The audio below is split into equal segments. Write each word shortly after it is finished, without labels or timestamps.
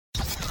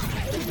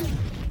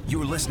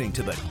You're listening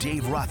to the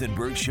Dave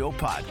Rothenberg Show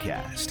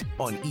podcast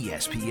on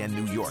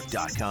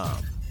ESPNNewYork.com.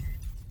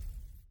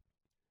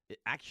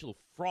 Actual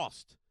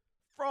frost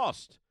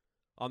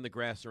on the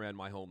grass around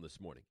my home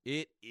this morning.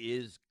 It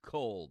is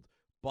cold,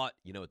 but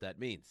you know what that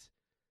means?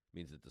 It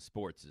means that the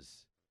sports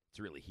it's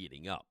really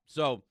heating up.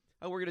 So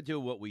we're going to do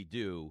what we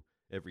do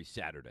every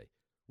Saturday,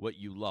 what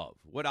you love,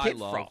 what I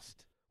love,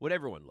 Frost. what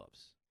everyone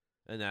loves.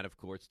 And that, of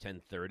course,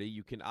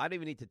 10:30. I don't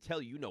even need to tell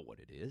you, you know what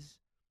it is.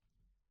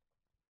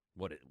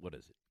 What is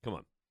it? Come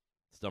on.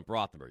 Stump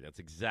Rothenberg.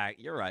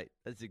 You're right.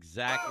 That's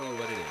exactly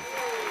what it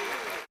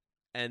is.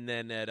 And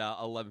then at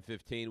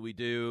 11:15, we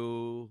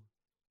do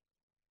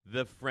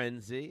the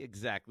Frenzy.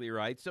 Exactly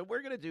right. So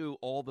we're going to do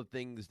all the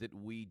things that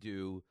we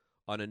do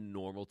on a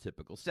normal,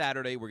 typical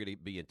Saturday. We're going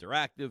to be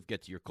interactive,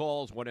 get to your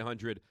calls,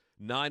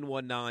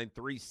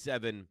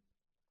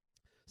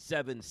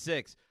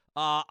 1-800-919-3776.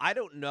 I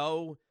don't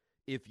know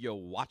if you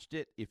watched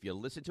it, if you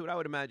listened to it. I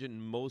would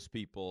imagine most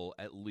people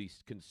at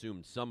least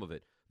consumed some of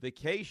it. The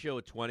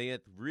K-Show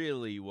 20th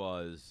really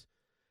was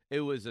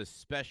a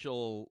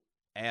special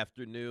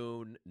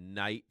afternoon,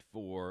 night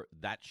for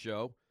that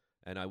show,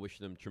 and I wish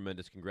them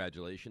tremendous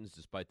congratulations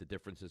despite the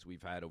differences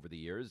we've had over the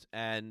years.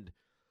 And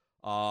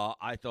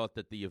I thought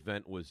that the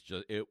event was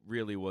it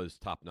really was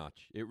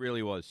top-notch. It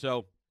really was.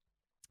 So,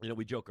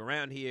 we joke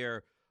around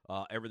here.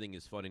 Everything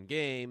is fun and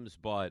games,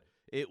 but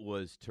it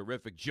was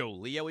terrific. Joe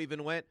Leo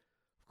even went.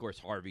 Of course,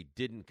 Harvey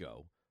didn't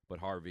go, but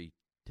Harvey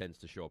tends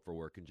to show up for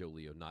work, and Joe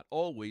Leo not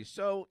always.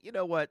 So, you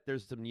know what?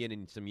 There's some yin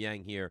and some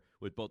yang here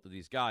with both of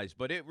these guys.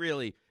 But it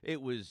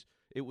was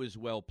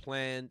well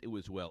planned. It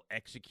was well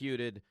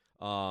executed.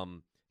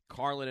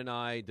 Carlin and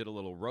I did a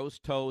little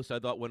roast toast. I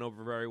thought went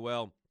over very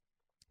well.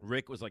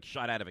 Rick was like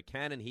shot out of a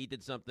cannon. He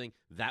did something.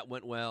 That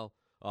went well.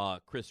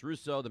 Chris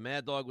Russo, the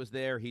Mad Dog, was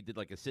there. He did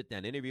like a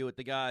sit-down interview with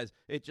the guys.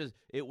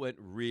 It went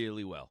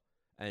really well.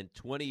 And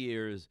 20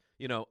 years,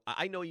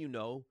 I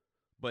know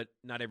but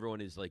not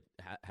everyone is like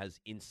has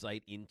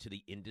insight into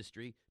the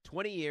industry.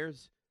 20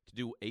 years to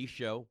do a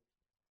show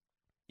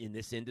in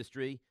this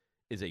industry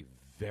is a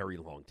very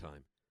long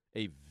time.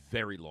 A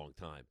very long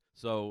time.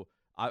 So,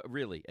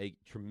 really, a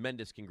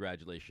tremendous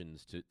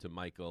congratulations to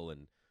Michael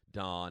and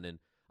Don. And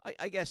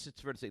I guess it's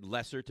fair to say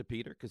lesser to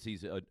Peter because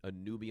he's a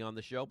newbie on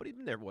the show. But he's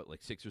been there,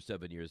 like 6 or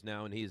 7 years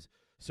now, and he's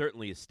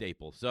certainly a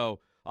staple.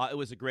 So, it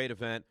was a great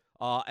event.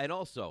 And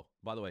also,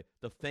 by the way,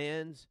 the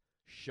fans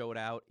showed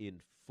out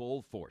in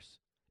full force.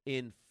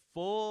 In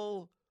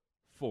full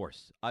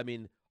force. I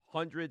mean,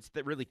 hundreds,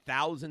 really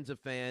thousands of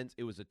fans.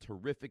 It was a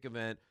terrific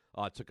event.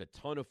 Took a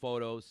ton of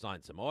photos,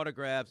 signed some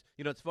autographs.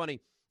 It's funny.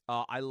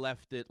 I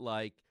left it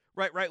like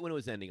right when it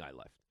was ending. I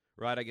left.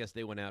 Right, I guess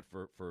they went out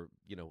for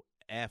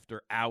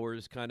after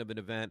hours kind of an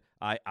event.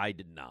 I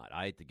did not.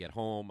 I had to get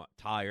home. I'm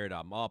tired.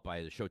 I'm up. I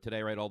had a show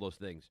today. Right, all those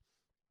things.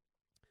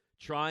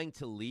 Trying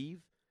to leave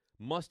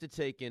must have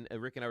taken.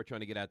 Rick and I were trying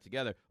to get out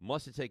together.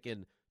 Must have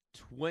taken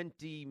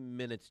 20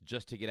 minutes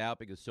just to get out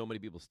because so many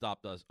people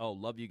stopped us. Oh,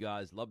 love you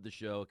guys. Love the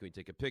show. Can we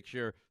take a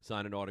picture,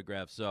 sign an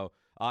autograph? So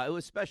it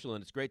was special,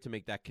 and it's great to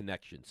make that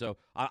connection. So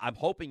I'm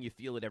hoping you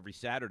feel it every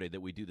Saturday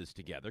that we do this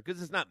together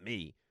because it's not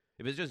me.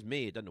 If it's just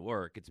me, it doesn't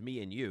work. It's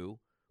me and you,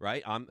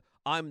 right? I'm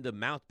the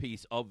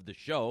mouthpiece of the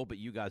show, but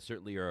you guys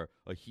certainly are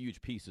a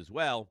huge piece as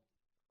well.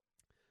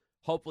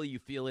 Hopefully you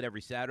feel it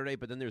every Saturday,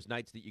 but then there's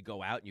nights that you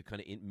go out and you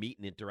kind of meet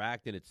and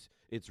interact, and it's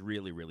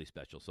really, really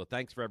special. So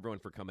thanks for everyone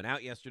for coming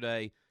out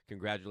yesterday.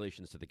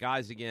 Congratulations to the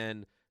guys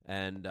again,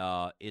 and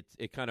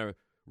it kind of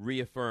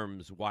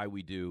reaffirms why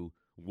we do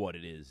what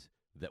it is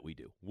that we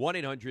do.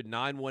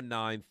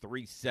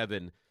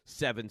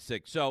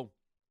 1-800-919-3776. So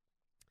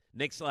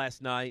Knicks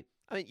last night,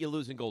 you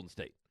lose in Golden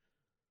State.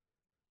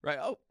 Right?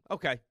 Oh,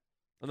 okay.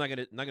 I'm not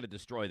gonna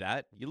destroy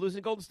that. You lose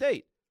in Golden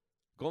State.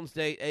 Golden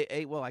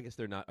State, well, I guess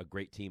they're not a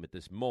great team at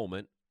this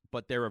moment,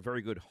 but they're a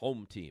very good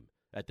home team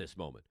at this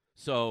moment.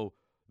 So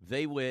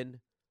they win.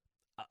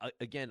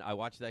 Again, I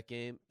watched that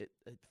game.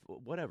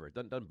 Whatever. It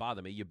doesn't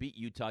bother me. You beat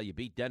Utah. You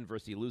beat Denver,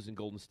 so you lose in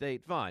Golden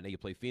State. Fine. Now you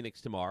play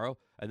Phoenix tomorrow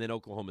and then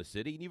Oklahoma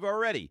City. And you've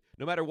already,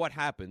 no matter what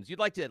happens, you'd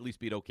like to at least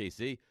beat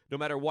OKC. No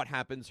matter what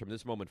happens from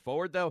this moment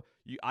forward, though,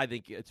 I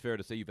think it's fair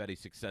to say you've had a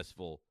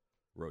successful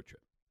road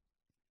trip.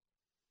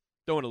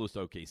 Don't want to lose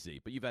to OKC,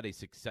 but you've had a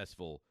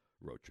successful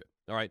road trip.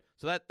 All right,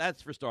 so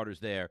that's for starters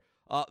there.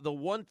 The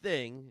one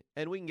thing,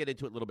 and we can get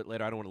into it a little bit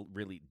later. I don't want to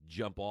really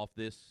jump off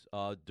this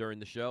during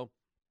the show.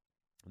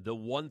 The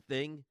one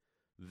thing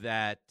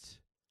that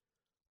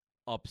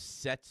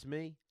upsets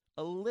me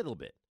a little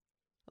bit,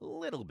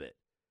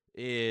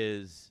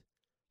 is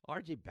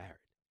R.J. Barrett.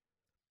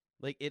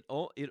 Like, it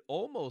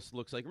almost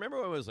looks like, remember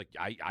when I was like,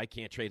 I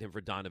can't trade him for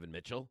Donovan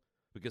Mitchell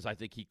because I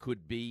think he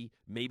could be,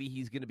 maybe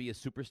he's going to be a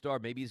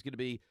superstar, maybe he's going to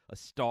be a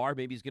star,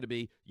 maybe he's going to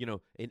be,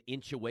 an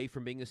inch away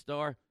from being a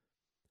star.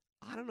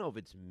 I don't know if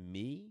it's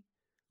me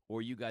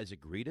or you guys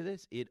agree to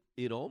this. It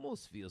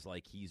almost feels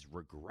like he's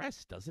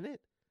regressed, doesn't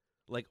it?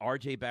 Like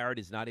R.J. Barrett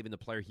is not even the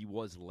player he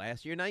was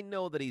last year. And I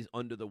know that he's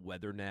under the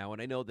weather now,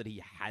 and I know that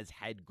he has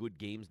had good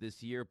games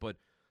this year. But,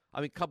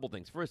 I mean, couple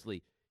things.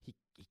 Firstly, he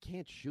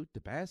can't shoot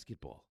the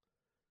basketball.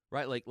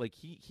 right? Like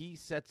he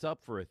sets up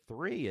for a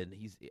three, and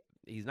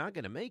he's not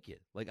going to make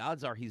it. Like,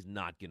 odds are he's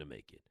not going to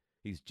make it.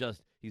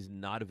 He's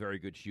not a very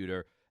good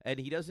shooter, and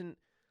he doesn't.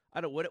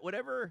 I don't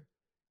whatever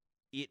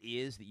it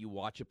is that you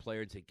watch a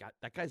player and say, God,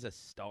 that guy's a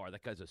star.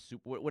 That guy's a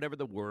super. Whatever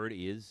the word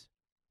is,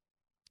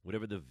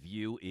 whatever the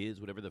view is,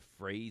 whatever the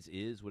phrase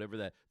is,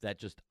 whatever that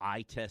just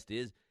eye test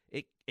is.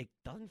 It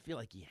doesn't feel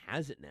like he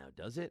has it now,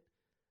 does it?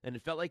 And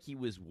it felt like he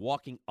was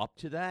walking up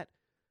to that,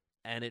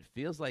 and it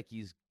feels like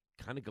he's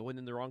kind of going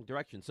in the wrong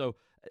direction. So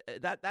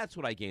that's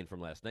what I gained from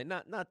last night.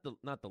 Not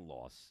the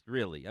loss,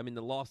 really. I mean,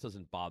 the loss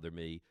doesn't bother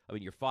me. I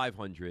mean, you're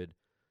 500.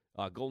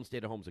 Golden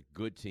State at home's a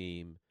good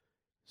team,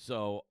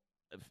 so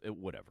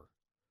whatever.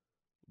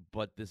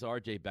 But this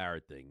R.J.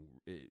 Barrett thing,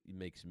 it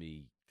makes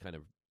me kind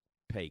of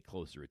pay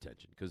closer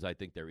attention because I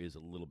think there is a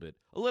little bit,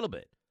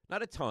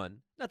 not a ton,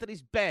 not that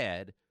he's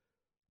bad,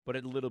 but a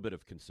little bit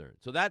of concern.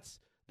 So that's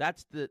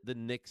the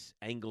Knicks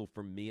angle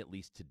for me, at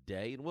least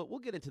today, and we'll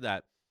get into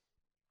that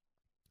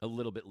a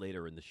little bit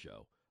later in the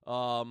show.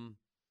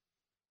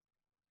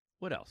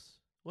 What else?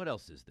 What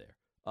else is there?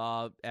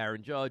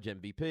 Aaron Judge,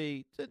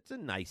 MVP. It's a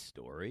nice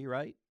story,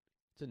 right?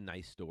 It's a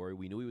nice story.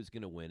 We knew he was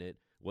going to win it.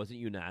 Wasn't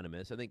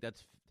unanimous. I think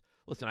that's.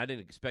 Listen, I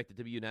didn't expect it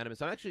to be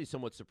unanimous. I'm actually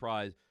somewhat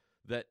surprised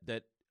that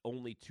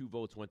only 2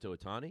 votes went to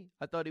Ohtani.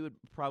 I thought he would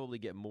probably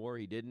get more.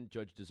 He didn't.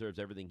 Judge deserves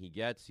everything he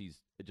gets.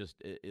 He's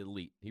just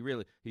elite.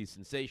 He's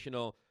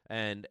sensational,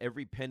 and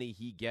every penny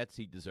he gets,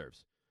 he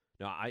deserves.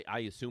 Now, I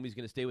assume he's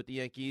going to stay with the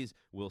Yankees.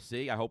 We'll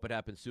see. I hope it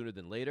happens sooner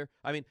than later.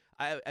 I mean,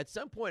 at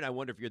some point, I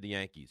wonder if you're the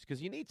Yankees,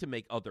 because you need to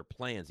make other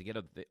plans and get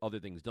other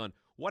things done.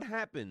 What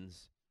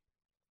happens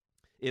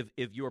if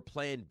your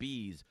plan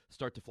Bs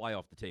start to fly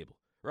off the table,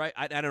 right?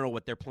 I don't know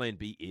what their plan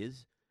B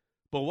is,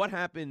 but what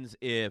happens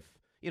if,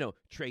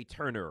 Trey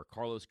Turner or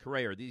Carlos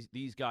Correa,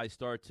 these guys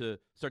start to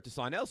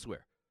sign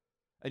elsewhere,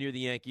 and you're the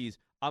Yankees?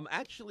 I'm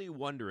actually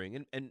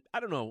wondering, and I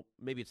don't know,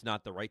 maybe it's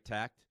not the right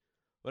tact,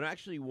 but I'm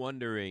actually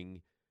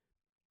wondering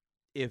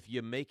if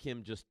you make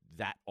him just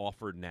that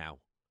offer now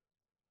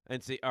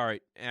and say, all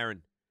right,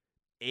 Aaron,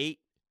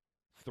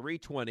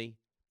 320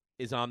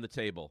 is on the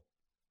table.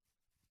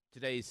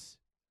 Today's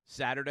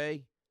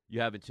Saturday.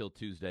 You have until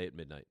Tuesday at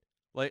midnight.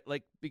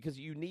 Like because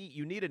you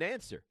need an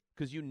answer,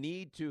 because you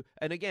need to,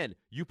 and again,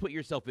 you put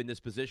yourself in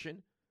this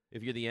position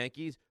if you're the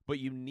Yankees, but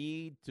you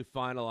need to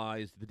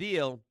finalize the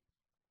deal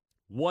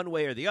one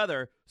way or the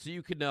other so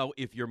you can know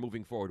if you're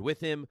moving forward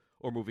with him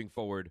or moving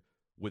forward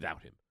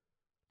without him.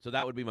 So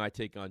that would be my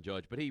take on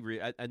Judge. But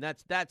and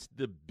that's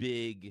the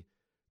big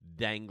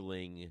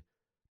dangling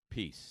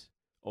piece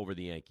over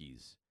the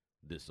Yankees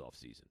this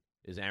offseason.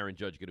 Is Aaron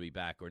Judge going to be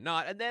back or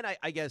not? And then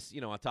I guess,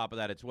 on top of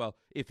that, it's, well,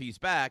 if he's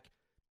back,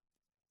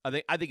 I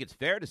think it's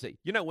fair to say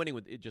you're not winning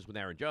just with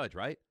Aaron Judge,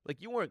 right?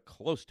 Like, you weren't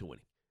close to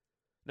winning.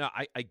 Now,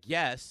 I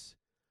guess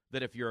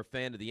that if you're a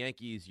fan of the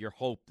Yankees, your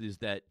hope is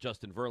that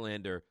Justin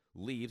Verlander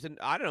leaves. And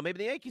I don't know, maybe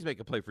the Yankees make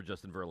a play for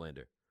Justin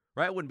Verlander,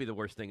 right? It wouldn't be the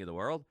worst thing in the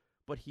world.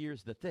 But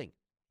here's the thing.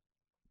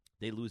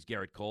 They lose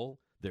Garrett Cole,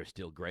 they're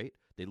still great.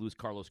 They lose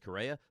Carlos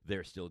Correa,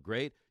 they're still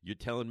great. You're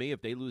telling me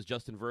if they lose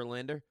Justin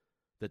Verlander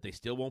that they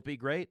still won't be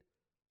great?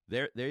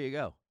 There you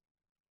go.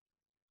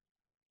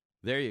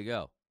 There you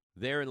go.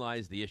 Therein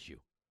lies the issue.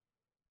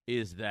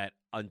 Is that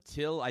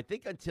until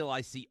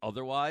I see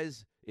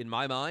otherwise, in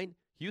my mind,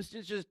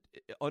 Houston's just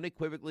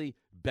unequivocally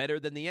better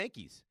than the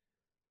Yankees.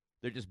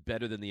 They're just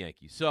better than the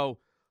Yankees. So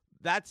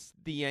that's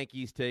the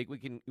Yankees take.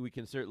 We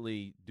can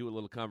certainly do a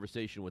little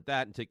conversation with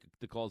that and take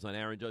the calls on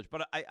Aaron Judge.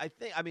 But I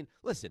think,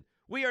 listen,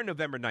 we are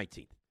November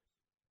 19th.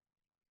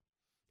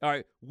 All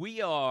right,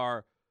 we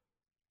are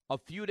a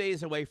few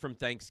days away from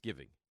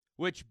Thanksgiving,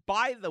 which,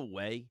 by the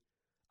way,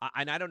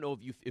 and I don't know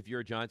if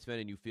you're a Giants fan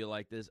and you feel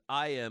like this,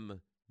 I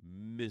am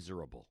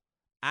miserable,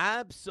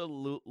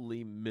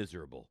 absolutely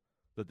miserable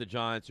that the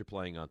Giants are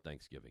playing on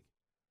Thanksgiving.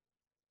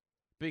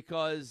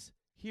 Because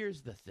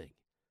here's the thing,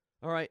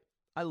 all right?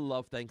 I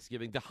love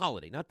Thanksgiving, the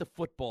holiday, not the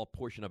football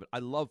portion of it. I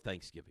love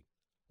Thanksgiving.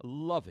 I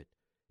love it.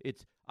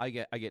 I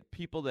get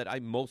people that I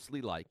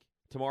mostly like.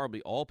 Tomorrow will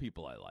be all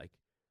people I like,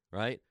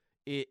 right?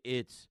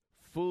 It's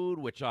food,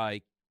 which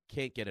I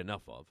can't get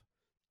enough of.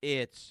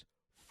 It's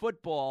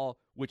football,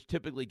 which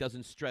typically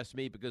doesn't stress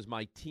me because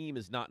my team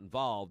is not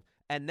involved.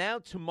 And now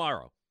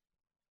tomorrow,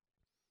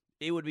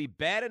 it would be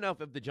bad enough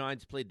if the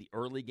Giants played the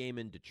early game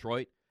in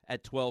Detroit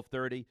at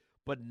 12:30,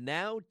 but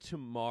now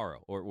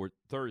tomorrow or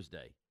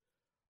Thursday,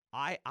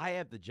 I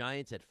have the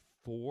Giants at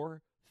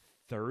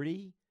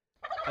 4:30.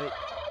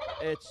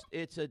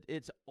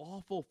 It's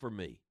awful for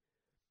me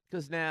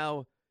because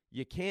now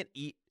you can't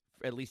eat.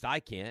 At least I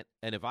can't,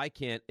 and if I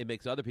can't, it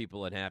makes other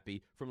people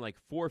unhappy. From like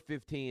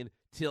 4:15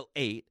 till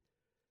 8,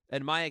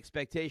 and my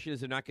expectation is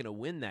they're not going to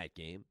win that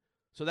game,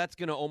 so that's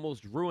going to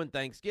almost ruin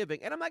Thanksgiving.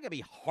 And I'm not going to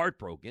be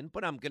heartbroken,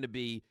 but I'm going to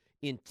be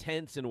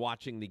intense in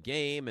watching the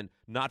game and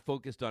not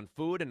focused on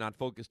food and not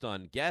focused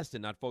on guests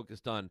and not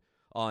focused on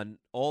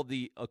all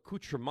the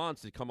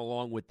accoutrements that come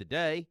along with the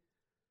day.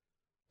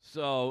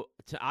 So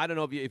I don't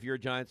know if you're a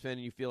Giants fan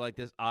and you feel like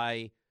this.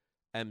 I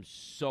am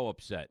so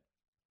upset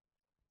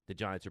the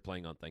Giants are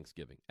playing on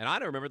Thanksgiving. And I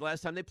don't remember the last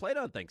time they played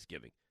on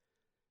Thanksgiving.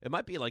 It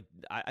might be like,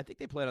 I think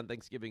they played on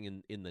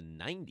Thanksgiving in the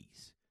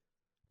 90s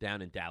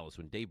down in Dallas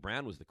when Dave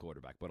Brown was the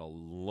quarterback, but a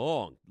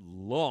long,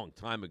 long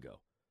time ago.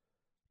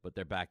 But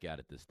they're back at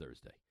it this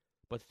Thursday.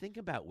 But think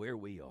about where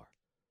we are.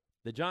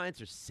 The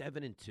Giants are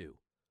 7-2.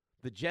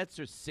 The Jets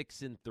are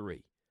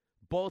 6-3,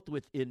 both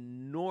with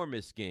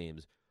enormous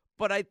games.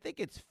 But I think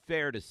it's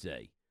fair to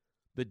say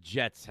the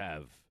Jets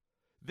have.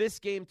 This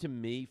game, to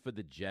me, for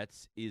the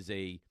Jets is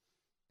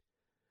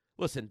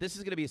listen, this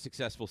is going to be a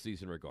successful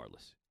season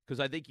regardless, because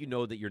I think you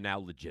know that you're now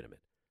legitimate,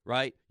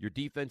 right? Your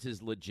defense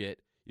is legit.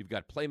 You've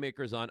got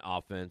playmakers on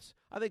offense.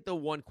 I think the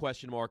one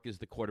question mark is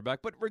the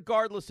quarterback. But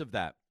regardless of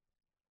that,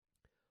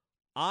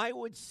 I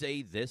would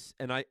say this,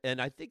 and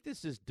I think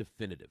this is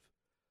definitive.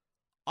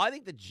 I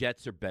think the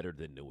Jets are better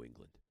than New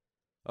England.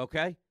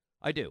 Okay?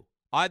 I do.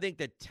 I think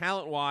that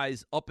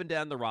talent-wise, up and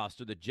down the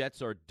roster, the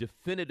Jets are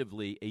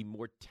definitively a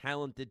more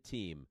talented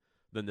team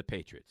than the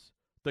Patriots.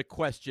 The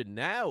question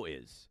now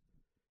is,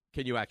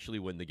 can you actually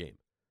win the game?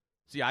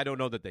 See, I don't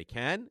know that they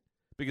can,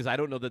 because I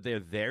don't know that they're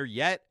there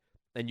yet,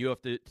 and you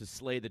have to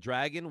slay the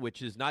dragon,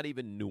 which is not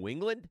even New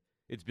England.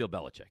 It's Bill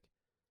Belichick.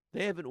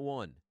 They haven't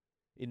won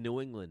in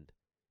New England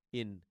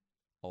in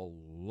a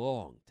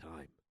long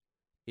time.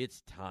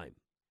 It's time.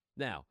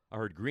 Now, I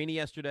heard Greeny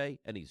yesterday,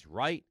 and he's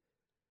right.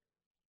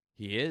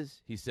 He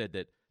is. He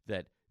said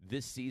that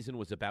this season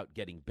was about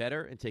getting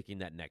better and taking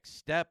that next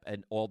step,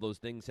 and all those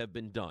things have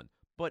been done.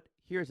 But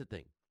here's the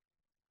thing.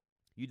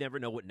 You never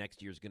know what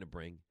next year's going to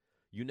bring.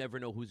 You never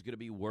know who's going to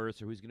be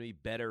worse or who's going to be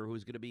better or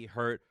who's going to be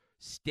hurt.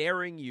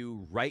 Staring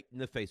you right in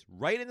the face.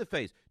 Right in the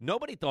face.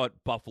 Nobody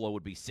thought Buffalo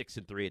would be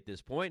 6-3 at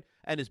this point.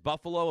 And is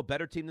Buffalo a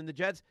better team than the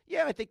Jets?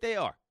 Yeah, I think they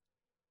are.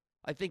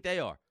 I think they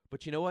are.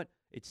 But you know what?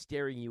 It's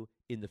staring you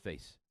in the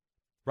face.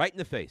 Right in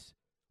the face.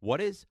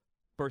 What is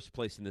first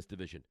place in this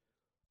division?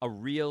 A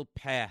real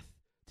path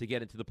to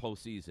get into the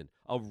postseason.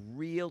 A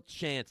real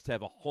chance to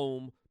have a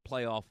home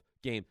playoff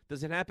game.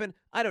 Does it happen?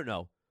 I don't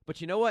know. But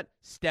you know what?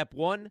 Step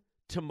one,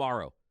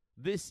 tomorrow.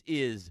 This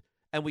is,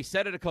 and we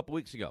said it a couple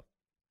weeks ago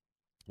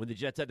when the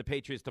Jets had the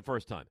Patriots the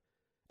first time,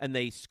 and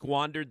they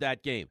squandered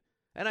that game.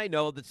 And I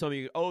know that some of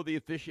you, the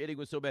officiating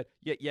was so bad.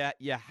 Yeah,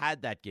 you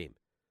had that game.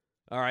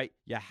 All right?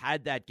 You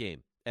had that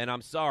game. And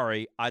I'm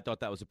sorry, I thought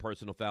that was a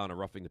personal foul and a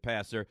roughing the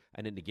passer,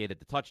 and it negated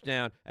the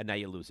touchdown, and now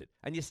you lose it.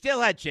 And you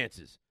still had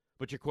chances,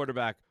 but your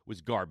quarterback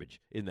was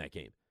garbage in that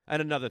game.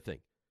 And another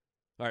thing.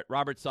 All right,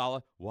 Robert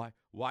Saleh, why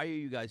are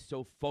you guys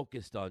so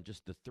focused on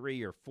just the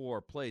 3 or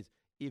 4 plays?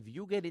 If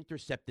you get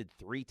intercepted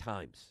 3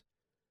 times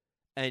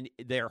and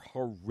they're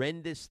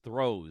horrendous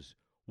throws,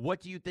 what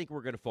do you think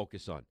we're going to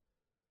focus on?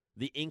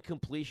 The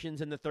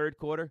incompletions in the third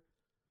quarter?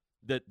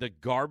 The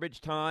garbage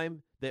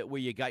time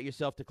where you got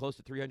yourself to close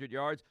to 300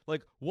 yards?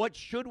 Like, what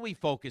should we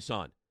focus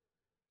on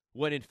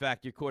when, in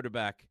fact, your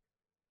quarterback,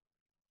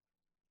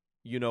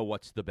 you know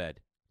what's the bed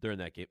during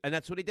that game? And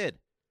that's what he did.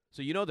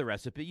 So you know the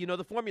recipe. You know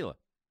the formula.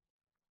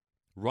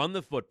 Run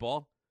the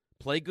football.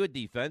 Play good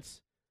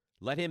defense.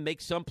 Let him make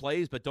some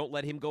plays, but don't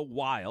let him go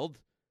wild,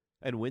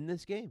 and win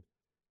this game.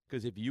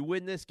 Because if you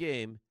win this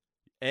game,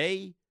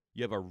 A,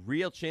 you have a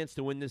real chance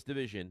to win this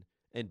division,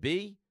 and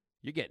B,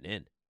 you're getting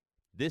in.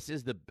 This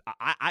is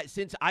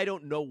since I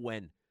don't know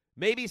when,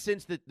 maybe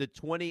since the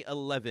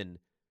 2011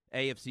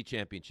 AFC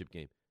Championship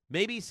game,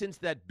 maybe since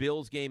that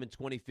Bills game in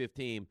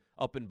 2015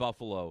 up in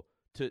Buffalo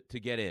to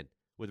get in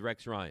with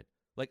Rex Ryan.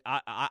 Like,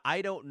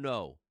 I don't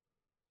know.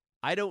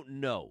 I don't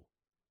know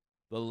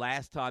the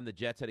last time the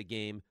Jets had a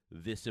game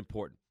this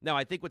important. Now,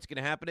 I think what's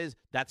going to happen is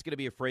that's going to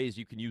be a phrase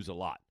you can use a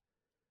lot,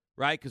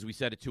 right? Because we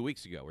said it 2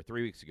 weeks ago or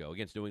 3 weeks ago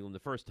against New England the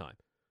first time.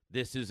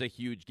 This is a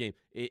huge game.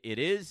 It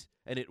is,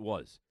 and it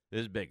was.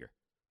 This is bigger.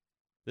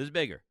 This is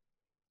bigger.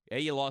 A,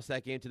 you lost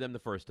that game to them the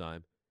first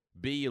time.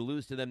 B, you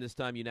lose to them this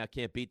time. You now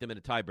can't beat them in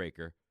a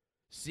tiebreaker.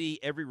 C,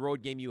 every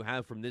road game you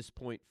have from this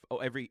point,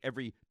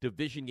 every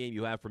division game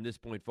you have from this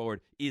point forward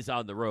is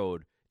on the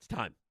road. It's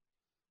time.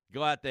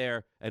 Go out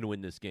there and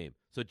win this game.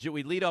 So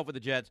we lead off with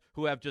the Jets,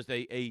 who have just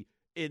a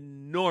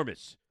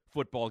enormous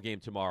football game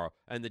tomorrow.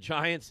 And the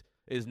Giants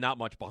is not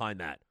much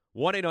behind that.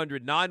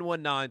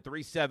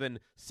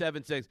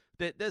 1-800-919-3776.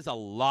 There's a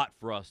lot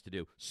for us to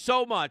do.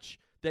 So much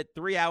that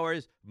 3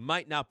 hours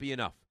might not be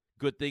enough.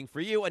 Good thing for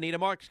you, Anita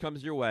Marks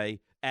comes your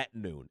way at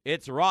noon.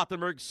 It's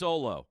Rothenberg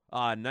Solo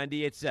on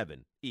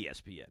 98.7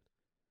 ESPN.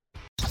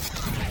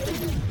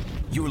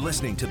 You're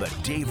listening to the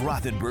Dave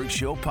Rothenberg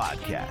Show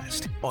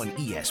podcast on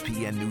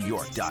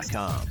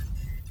ESPNNewYork.com.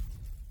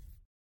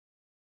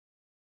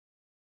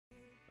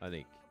 I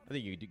think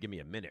you could give me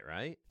a minute,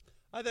 right?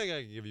 I think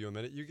I can give you a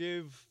minute. You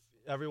gave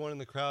everyone in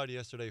the crowd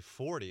yesterday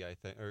 40, I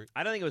think. Or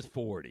I don't think it was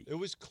 40. It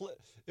was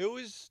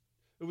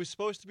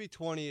supposed to be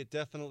 20. It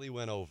definitely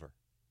went over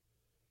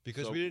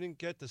because we didn't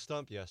get the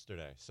stump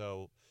yesterday.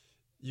 So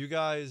you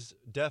guys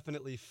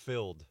definitely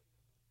filled.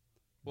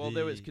 Well,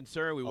 there was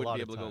concern we wouldn't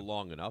be able to go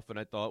long enough, and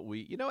I thought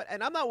you know what?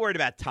 And I'm not worried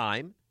about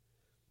time.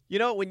 You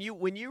know, when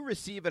you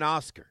receive an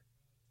Oscar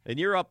and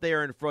you're up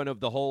there in front of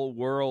the whole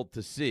world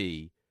to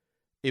see,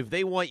 if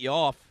they want you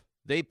off,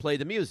 they play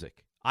the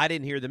music. I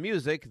didn't hear the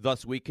music,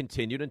 thus we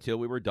continued until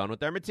we were done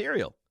with our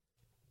material.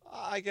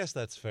 I guess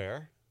that's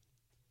fair.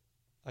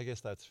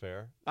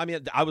 I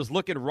mean, I was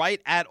looking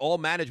right at all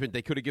management.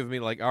 They could have given me,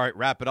 like, all right,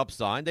 wrap it up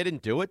sign. They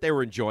didn't do it. They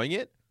were enjoying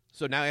it.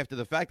 So now after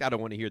the fact, I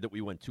don't want to hear that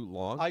we went too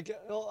long. I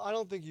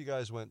don't think you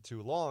guys went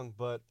too long,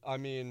 but, I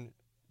mean,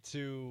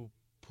 to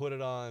put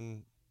it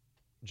on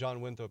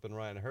John Winthrop and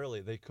Ryan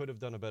Hurley, they could have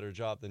done a better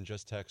job than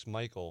just text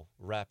Michael,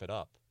 wrap it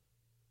up.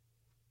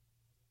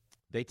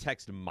 They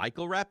text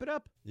Michael, wrap it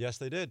up? Yes,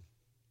 they did.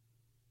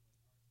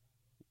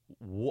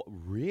 What,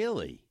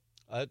 really?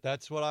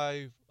 That's what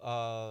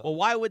Well,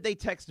 why would they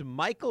text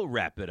Michael,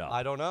 wrap it up?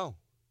 I don't know.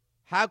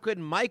 How could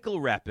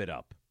Michael wrap it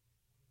up?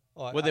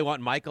 Well, Would they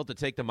want Michael to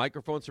take the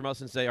microphones from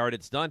us and say, all right,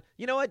 it's done?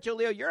 You know what,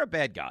 Julio, you're a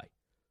bad guy.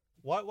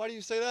 Why do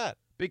you say that?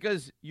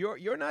 Because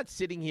you're not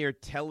sitting here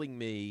telling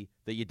me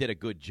that you did a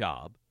good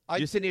job.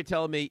 You're sitting here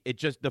telling me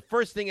the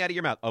first thing out of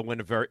your mouth,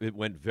 it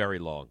went very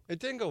long. It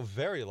didn't go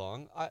very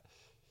long.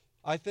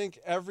 I think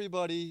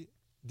everybody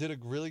did a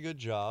really good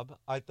job.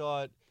 I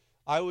thought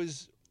I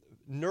was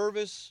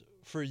nervous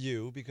for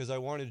you because I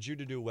wanted you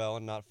to do well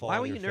and not fall on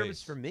your face. Why were you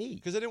nervous for me?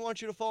 Because I didn't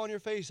want you to fall on your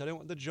face. I didn't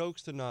want the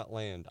jokes to not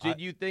land. Did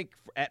you think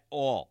at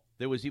all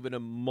there was even a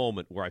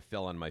moment where I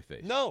fell on my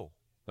face? No.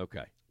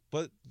 Okay.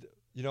 But,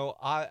 you know,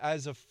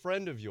 as a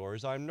friend of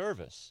yours, I'm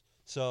nervous.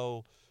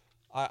 So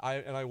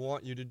I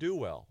want you to do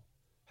well.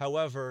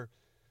 However,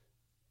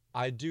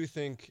 I do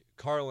think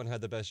Carlin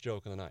had the best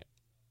joke of the night.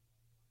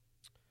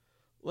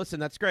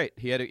 Listen, that's great.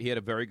 He had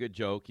a very good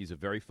joke. He's a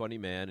very funny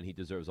man, and he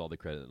deserves all the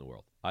credit in the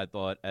world. I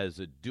thought as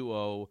a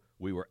duo,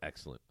 we were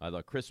excellent. I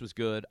thought Chris was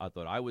good. I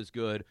thought I was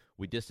good.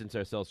 We distanced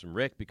ourselves from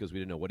Rick because we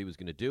didn't know what he was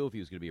going to do, if he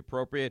was going to be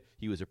appropriate.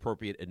 He was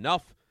appropriate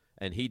enough,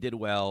 and he did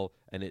well,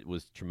 and it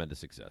was tremendous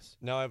success.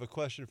 Now I have a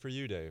question for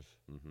you, Dave.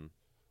 Mm-hmm.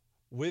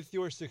 With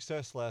your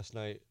success last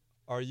night,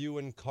 are you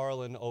and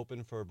Carlin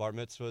open for bar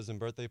mitzvahs and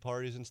birthday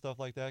parties and stuff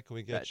like that? Can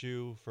we get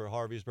you for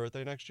Harvey's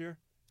birthday next year?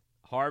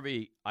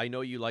 Harvey, I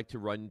know you like to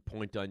run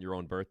point on your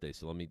own birthday,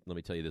 so let me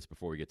tell you this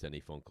before we get to any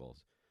phone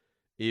calls.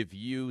 If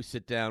you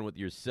sit down with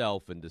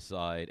yourself and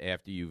decide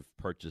after you've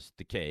purchased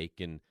the cake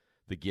and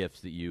the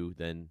gifts that you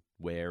then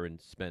wear and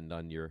spend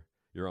on your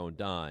own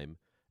dime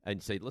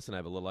and say, listen, I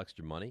have a little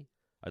extra money.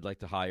 I'd like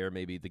to hire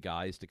maybe the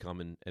guys to come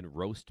and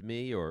roast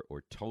me or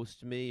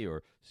toast me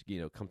or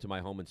come to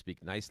my home and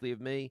speak nicely of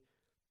me,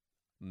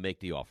 make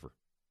the offer.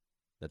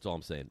 That's all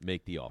I'm saying.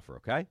 Make the offer,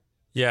 okay?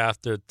 Yeah,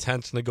 after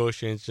tense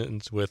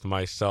negotiations with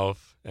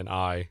myself and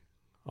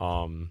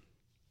I'm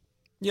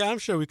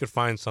sure we could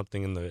find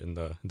something in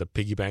the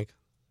piggy bank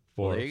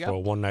for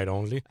one night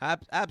only.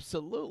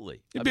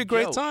 Absolutely, it'd be a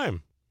great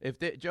time. If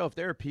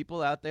there are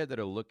people out there that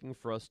are looking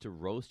for us to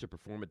roast or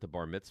perform at the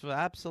bar mitzvah,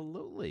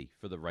 absolutely,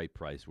 for the right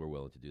price, we're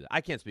willing to do that.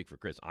 I can't speak for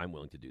Chris. I'm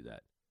willing to do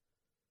that.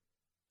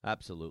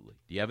 Absolutely.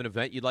 Do you have an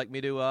event you'd like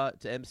me to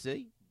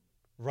MC?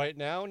 Right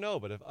now, no.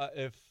 But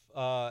if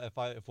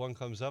one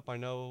comes up, I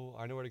know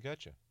where to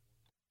get you.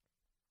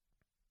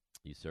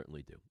 You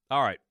certainly do.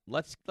 All right,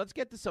 let's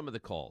get to some of the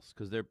calls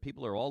because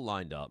people are all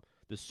lined up.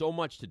 There's so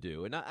much to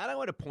do, and I don't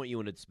want to point you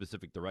in a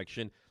specific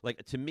direction.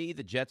 Like to me,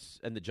 the Jets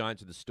and the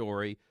Giants are the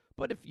story.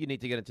 But if you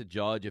need to get into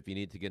Judge, if you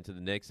need to get into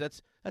the Knicks,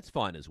 that's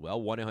fine as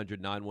well.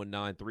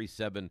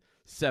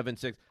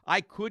 1-800-919-3776. I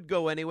could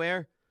go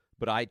anywhere,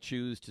 but I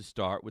choose to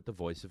start with the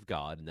voice of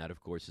God, and that, of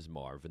course, is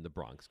Marv in the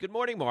Bronx. Good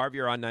morning, Marv.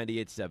 You're on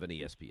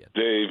 98.7 ESPN.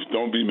 Dave,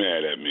 don't be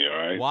mad at me, all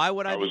right? Why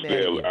would I be mad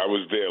at you? I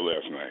was there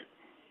last night.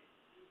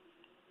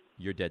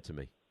 You're dead to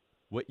me.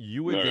 What,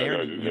 you were there?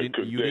 No, you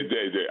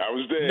didn't, I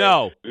was there.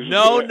 No.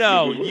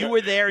 You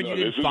were there and you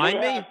didn't find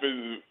me?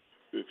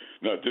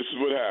 No, this is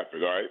what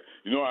happened, all right?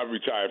 You know I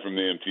retired from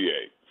the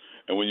MTA.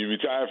 And when you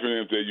retire from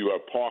the MTA, you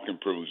have parking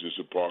privileges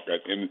to park at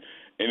any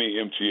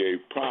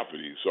MTA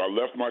property. So I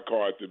left my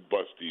car at the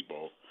bus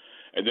depot.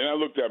 And then I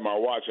looked at my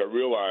watch. I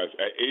realized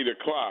at 8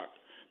 o'clock,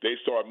 they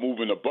start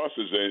moving the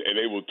buses and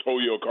they will tow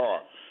your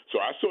car.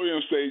 So I saw you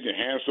on stage and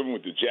handsome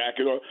with the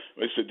jacket on.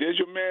 They said, there's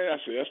your man. I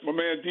said, that's my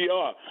man,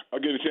 DR. I'll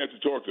get a chance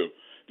to talk to him.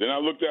 Then I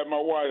looked at my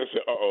watch. I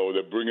said, uh-oh,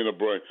 they're bringing a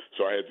break.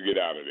 So I had to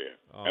get out of there.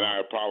 Oh. And I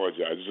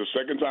apologize. It's the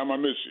second time I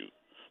miss you.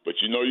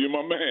 But you know you're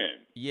my man.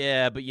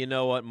 Yeah, but you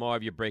know what,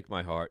 Marv? You break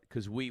my heart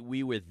because we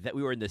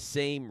were in the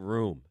same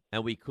room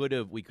and we could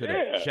have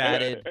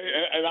chatted.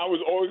 And I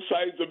was all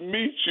excited to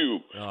meet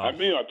you. Oh. I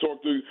mean, I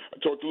talked to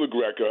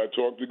LaGreca, I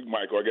talked to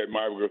Michael. I got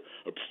a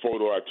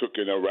photo I took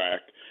in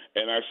Iraq,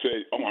 and I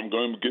said, I'm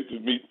going to get to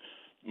meet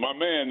my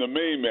man, the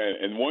main man.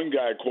 And one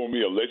guy called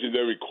me a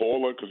legendary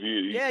caller because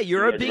he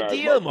you're a big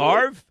deal,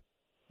 Marv.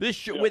 This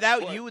show,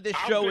 without you, this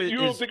show is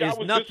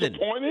nothing.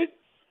 Disappointed?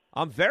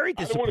 I'm very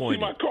disappointed. I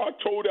don't want to see my car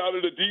towed out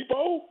of the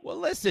depot. Well,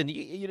 listen,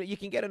 you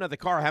can get another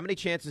car. How many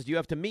chances do you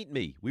have to meet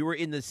me? We were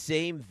in the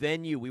same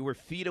venue. We were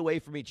feet away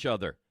from each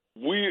other.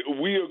 We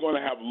are going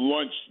to have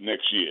lunch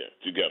next year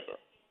together.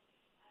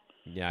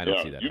 Yeah, I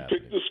don't see that happening. You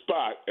pick the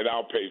spot, and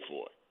I'll pay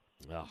for it.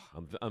 Oh,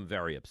 I'm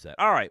very upset.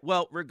 All right,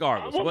 well,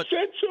 regardless. I'm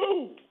upset,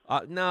 too.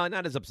 No,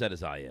 not as upset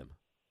as I am.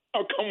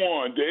 Oh, come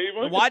on, Dave.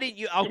 Why didn't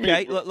you –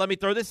 okay, let me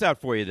throw this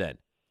out for you then.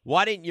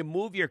 Why didn't you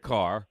move your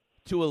car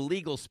to a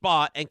legal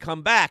spot and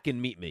come back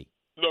and meet me.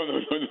 No,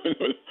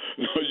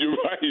 you're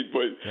right,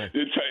 but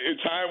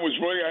time was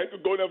running. I had to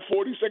go down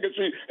 42nd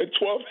Street and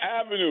 12th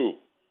Avenue.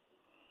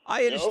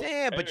 I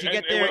understand, but you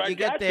get there.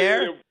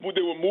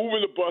 They were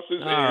moving the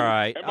buses.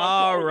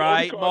 All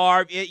right,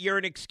 Marv. You're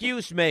an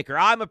excuse maker.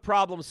 I'm a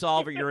problem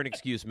solver. You're an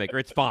excuse maker.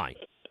 It's fine.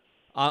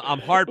 I'm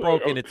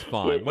heartbroken. It's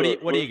fine. What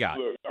do you got?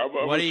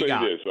 What do you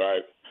got? This, all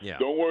right? Yeah.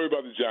 Don't worry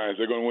about the Giants.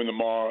 They're going to win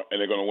tomorrow, and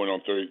they're going to win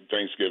on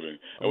Thanksgiving.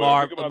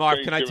 Marv,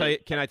 can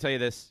I tell you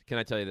this?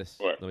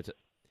 What?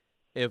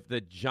 If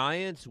the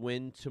Giants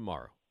win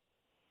tomorrow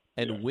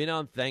and win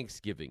on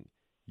Thanksgiving,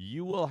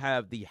 you will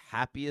have the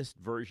happiest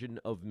version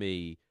of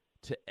me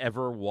to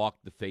ever walk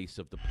the face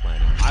of the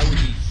planet. I would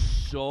be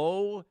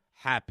so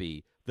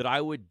happy that I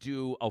would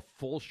do a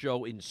full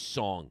show in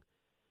song.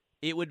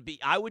 I would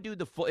do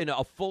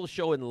a full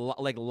show in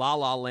like La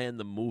La Land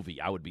the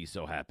movie. I would be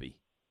so happy.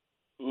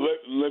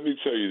 Let me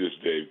tell you this,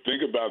 Dave.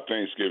 Think about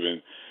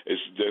Thanksgiving.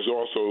 There's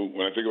also,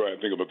 when I think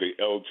about the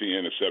LT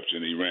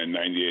interception. He ran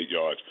 98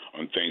 yards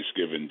on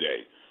Thanksgiving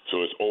Day.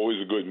 So it's always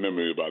a good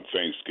memory about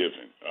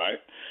Thanksgiving, all right?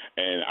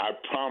 And I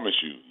promise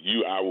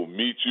you, I will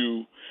meet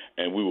you,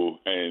 and we will,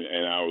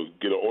 and I will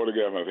get an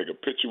autograph, and I'll take a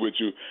picture with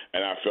you.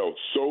 And I felt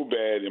so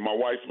bad, and my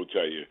wife will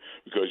tell you,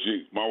 because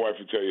my wife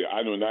will tell you,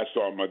 I do not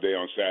start my day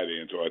on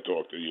Saturday until I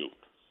talk to you.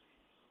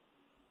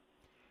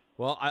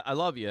 Well, I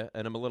love you,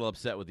 and I'm a little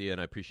upset with you, and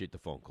I appreciate the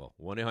phone call.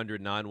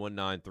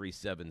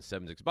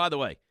 1-800-919-3776. By the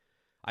way,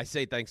 I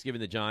say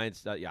Thanksgiving the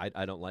Giants.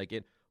 I don't like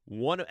it.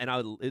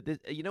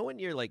 You know when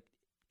you're like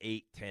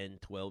 8, 10,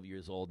 12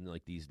 years old, and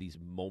like these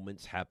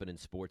moments happen in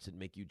sports that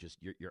make you just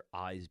your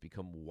eyes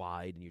become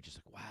wide, and you're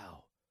just like,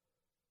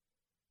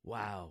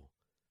 wow.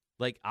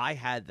 Like I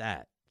had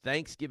that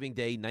Thanksgiving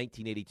Day,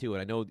 1982,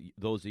 and I know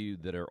those of you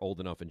that are old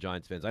enough and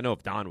Giants fans, I know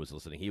if Don was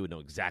listening, he would know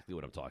exactly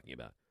what I'm talking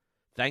about.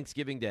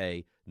 Thanksgiving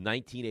Day,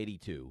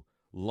 1982,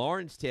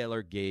 Lawrence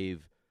Taylor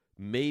gave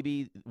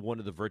maybe one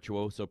of the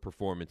virtuoso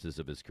performances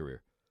of his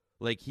career.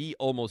 Like he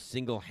almost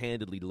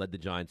single-handedly led the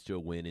Giants to a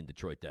win in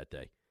Detroit that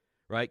day.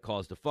 Right,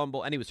 caused a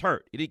fumble, and he was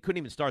hurt. He couldn't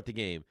even start the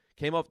game.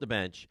 Came off the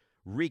bench,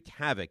 wreaked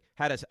havoc,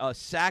 had a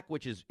sack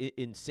which is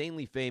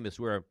insanely famous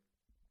where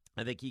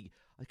I think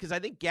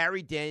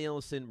Gary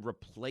Danielson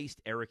replaced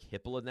Eric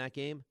Hipple in that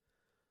game,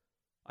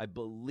 I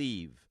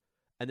believe.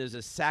 And there's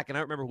a sack, and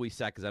I don't remember who he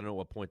sacked because I don't know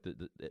what point.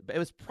 It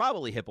was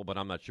probably Hipple, but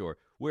I'm not sure,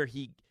 where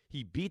he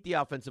beat the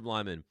offensive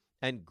lineman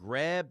and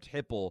grabbed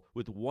Hipple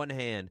with one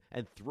hand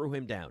and threw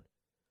him down.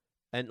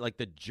 And, like,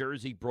 the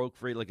jersey broke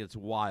free, like it's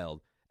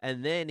wild.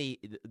 And then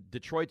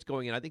Detroit's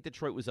going in. I think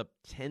Detroit was up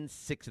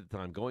 10-6 at the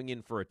time, going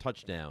in for a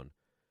touchdown.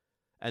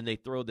 And they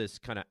throw this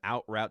kind of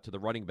out route to the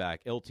running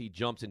back. LT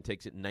jumps and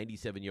takes it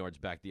 97 yards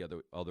back the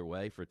other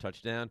way for a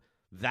touchdown.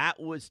 That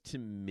was, to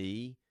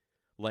me,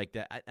 like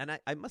that. And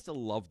I must have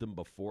loved him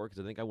before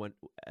because I think I went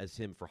as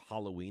him for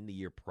Halloween the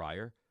year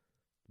prior.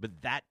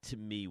 But that, to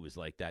me, was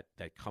like that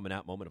coming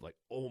out moment of like,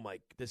 oh, my,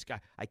 this guy,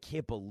 I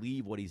can't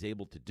believe what he's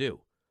able to do.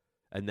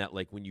 And that,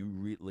 like, when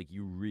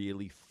you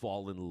really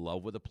fall in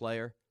love with a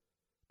player,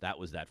 that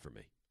was that for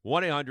me.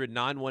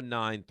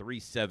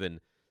 1-800-919-3776.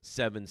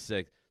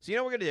 So you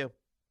know what we're going to do?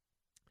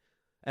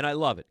 And I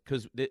love it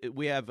because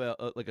we have a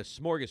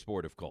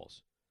smorgasbord of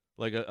calls,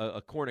 like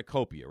a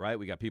cornucopia, right?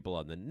 We got people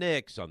on the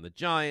Knicks, on the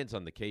Giants,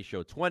 on the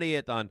K-Show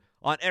 20th,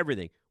 on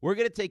everything. We're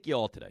going to take you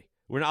all today.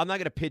 I'm not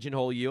going to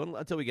pigeonhole you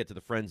until we get to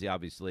the frenzy,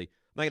 obviously. I'm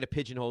not going to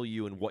pigeonhole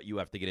you in what you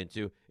have to get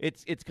into.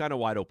 It's kind of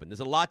wide open.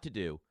 There's a lot to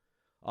do.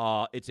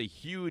 It's a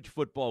huge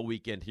football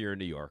weekend here in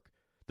New York.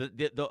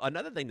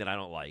 Another thing that I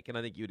don't like, and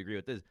I think you'd agree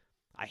with this,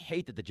 I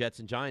hate that the Jets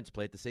and Giants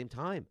play at the same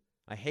time.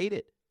 I hate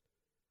it.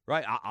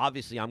 Right?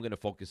 Obviously, I'm going to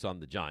focus on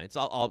the Giants.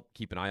 I'll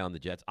keep an eye on the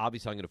Jets.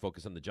 Obviously, I'm going to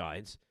focus on the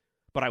Giants.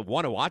 But I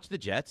want to watch the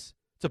Jets.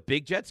 It's a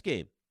big Jets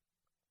game.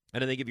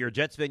 And I think if you're a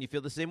Jets fan, you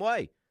feel the same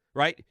way.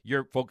 Right?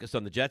 You're focused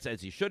on the Jets,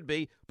 as you should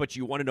be, but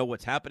you want to know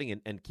what's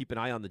happening and keep an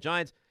eye on the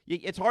Giants.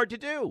 It's hard to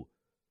do.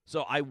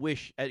 So I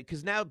wish,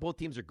 because now both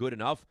teams are good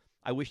enough,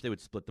 I wish they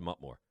would split them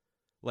up more.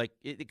 Like,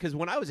 because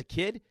when I was a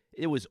kid,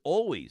 it was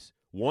always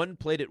one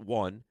played at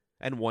 1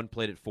 and one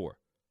played at 4.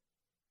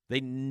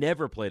 They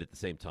never played at the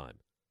same time.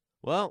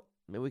 Well,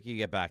 maybe we can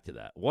get back to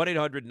that.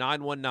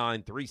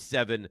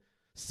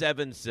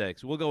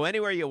 1-800-919-3776. We'll go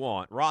anywhere you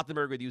want.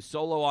 Rothenberg with you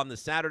solo on the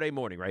Saturday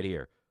morning right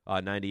here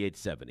on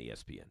 98.7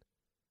 ESPN.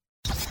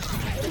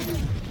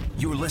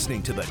 You're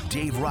listening to the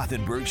Dave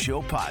Rothenberg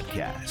Show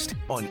podcast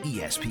on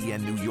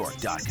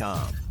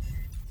ESPNNewYork.com.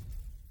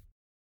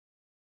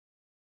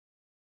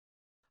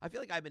 I feel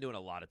like I've been doing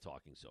a lot of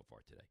talking so far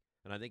today,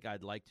 and I think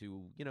I'd like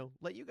to,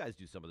 let you guys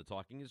do some of the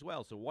talking as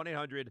well. So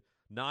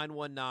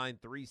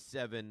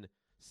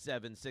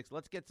 1-800-919-3776.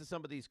 Let's get to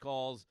some of these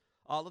calls.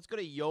 Let's go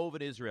to Yov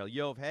in Israel.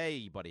 Yov,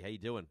 hey, buddy. How you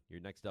doing? You're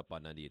next up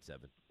on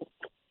 98.7.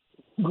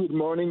 Good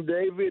morning,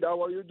 David.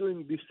 How are you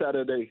doing this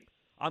Saturday?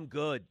 I'm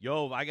good.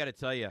 Yov, I got to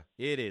tell you,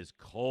 it is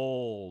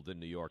cold in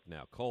New York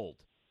now. Cold.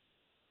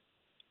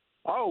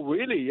 Oh,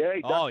 really? Yeah.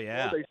 Oh,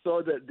 yeah. I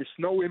saw the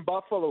snow in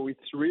Buffalo.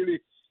 It's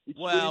really It's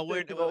Well, really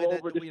we're, taking all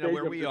over the you know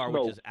where stadium we to are,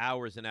 snow. which is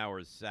hours and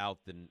hours south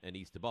and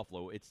east of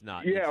Buffalo. It's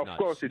not. Yeah, it's of not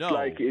course. snow.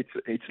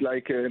 It's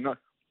like not.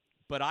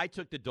 But I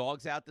took the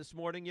dogs out this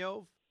morning,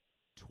 Yov.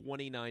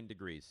 29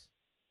 degrees.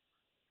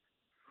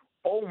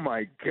 Oh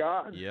my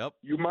God! Yep.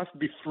 You must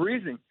be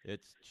freezing.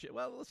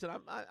 Well. Listen,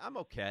 I'm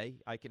okay.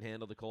 I can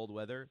handle the cold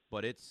weather,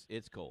 but it's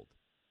cold.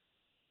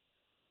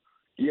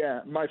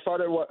 Yeah, my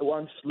father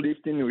once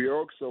lived in New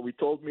York, so he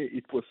told me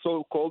it was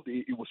so cold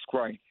he was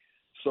crying.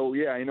 So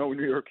yeah, I know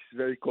New York is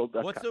very cold.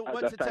 What's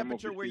the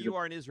temperature where you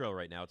are in Israel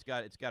right now? It's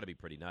got to be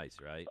pretty nice,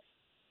 right?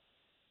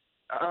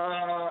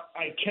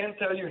 I can't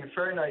tell you in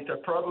Fahrenheit. I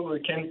probably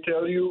can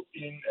tell you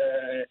in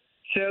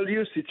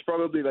Celsius. It's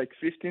probably like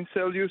 15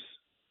 Celsius.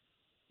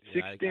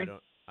 Yeah, 16.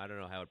 I don't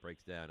know how it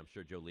breaks down. I'm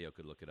sure Joe Leo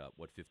could look it up.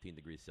 What 15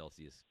 degrees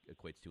Celsius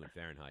equates to in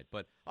Fahrenheit.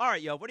 But all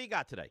right, Yov, what do you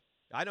got today?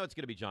 I know it's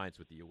going to be Giants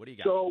with you. What do you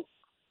got? So,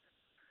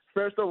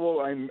 first of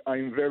all, I'm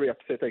very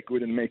upset I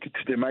couldn't make it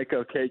to the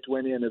Michael K.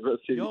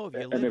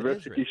 20th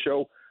anniversary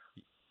show.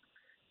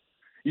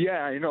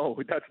 Yeah, I know.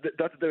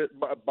 That's the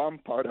bum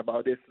part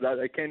about this, that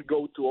I can't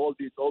go to all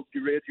the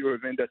radio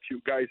event that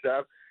you guys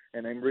have,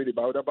 and I'm really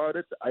bad about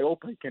it. I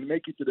hope I can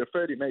make it to the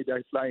 30. Maybe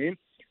I fly in.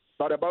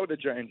 But about the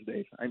Giants,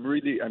 Dave, I'm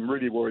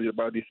really worried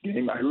about this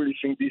game. I really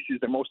think this is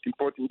the most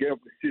important game of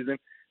the season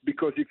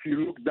because if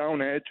you look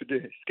down ahead to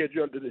the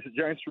schedule that the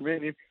Giants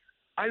remaining,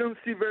 I don't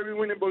see very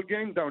winnable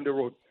game down the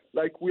road.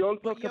 Like we all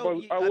talk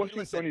about,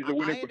 Washington is a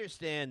winnable. I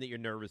understand that you're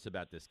nervous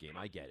about this game.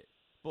 I get it.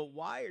 But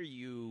why are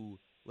you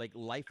like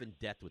life and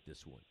death with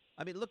this one?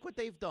 I mean, look what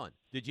they've done.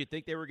 Did you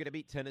think they were going to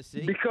beat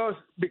Tennessee? Because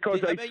did you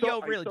think they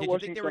were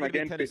Washington going to beat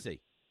against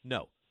Tennessee?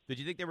 No. Did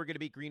you think they were going to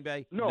beat Green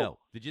Bay? No.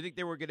 Did you think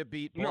they were going to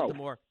beat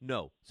Baltimore?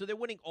 No. So they're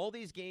winning all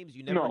these games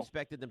you never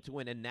expected them to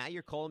win, and now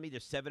you're calling me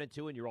they're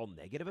 7-2 and you're all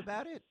negative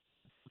about it?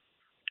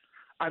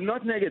 I'm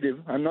not negative,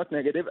 and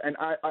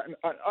I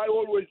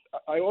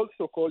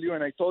also call you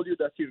and I told you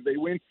that if they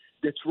win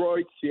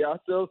Detroit,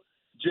 Seattle,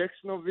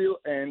 Jacksonville,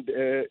 and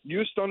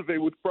Houston, they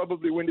would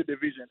probably win the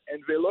division.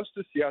 And they lost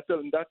to Seattle,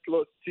 and that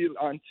loss still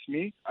haunts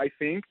me, I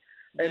think.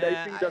 And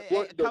I think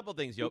that a couple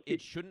things, Yo.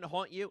 It shouldn't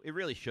haunt you. It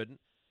really shouldn't,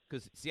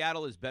 because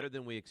Seattle is better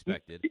than we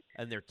expected,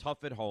 and they're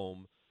tough at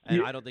home.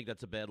 And I don't think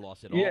that's a bad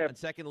loss at all. And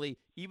secondly,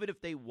 even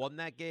if they won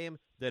that game,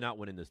 they're not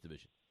winning this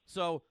division.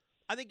 So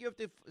I think you have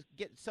to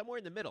get somewhere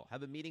in the middle,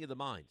 have a meeting of the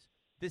minds.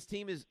 This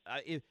team is,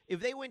 if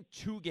they win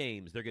 2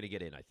 games, they're going to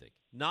get in, I think.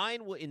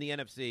 9 in the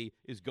NFC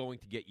is going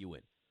to get you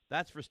in.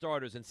 That's for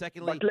starters. And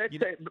secondly,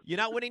 you're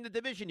not winning the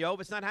division, Yo.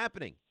 It's not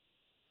happening.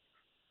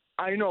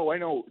 I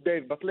know,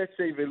 Dave, but let's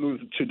say they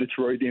lose to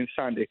Detroit in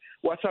Sunday.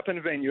 What's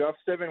happened then? You have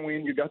 7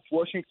 wins. You got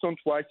Washington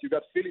twice. You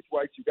got Philly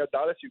twice. You got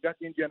Dallas. You got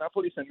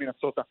Indianapolis and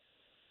Minnesota.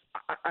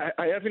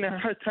 I having a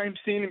hard time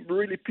seeing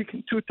really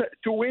picking two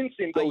wins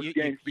in those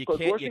games because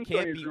Washington you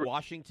can't beat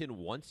Washington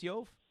once,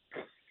 Yov?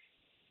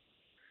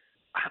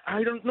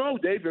 I don't know,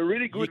 Dave. They're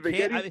really good. They're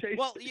getting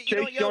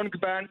Chase Young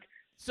back.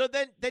 So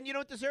then you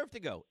don't deserve to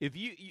go. If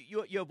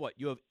you have what?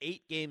 You have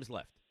 8 games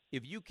left.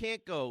 If you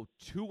can't go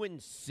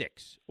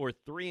 2-6 or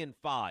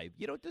 3-5,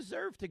 you don't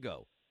deserve to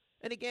go.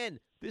 And again,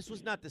 this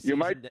was not the season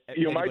that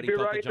anybody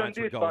thought the Giants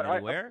were going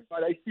anywhere.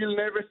 But I still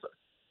never.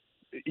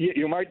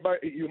 You might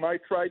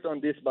right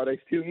on this, but I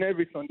still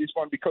nervous on this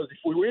one because if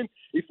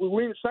we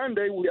win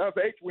Sunday, we have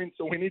 8 wins,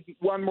 so we need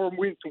one more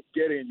win to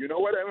get in. You know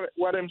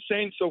what I'm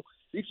saying? So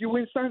if you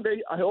win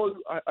Sunday, I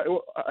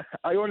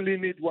only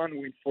need 1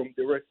 win from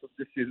the rest of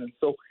the season.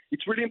 So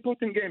it's really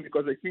important game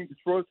because I think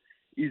Detroit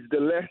is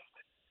the less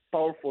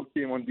powerful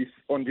team on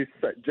this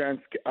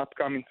Giants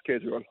upcoming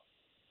schedule.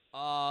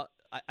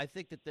 I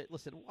think that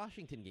listen,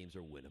 Washington games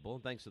are winnable,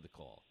 and thanks for the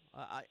call.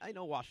 I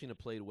know Washington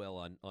played well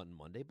on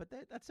Monday, but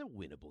that's a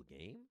winnable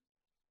game.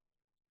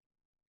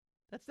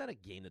 That's not a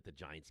game that the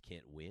Giants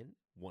can't win,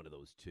 one of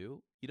those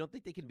 2. You don't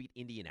think they can beat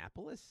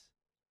Indianapolis?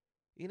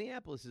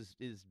 Indianapolis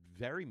is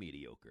very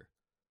mediocre.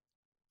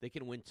 They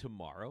can win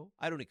tomorrow.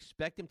 I don't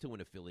expect them to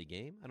win a Philly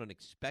game. I don't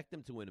expect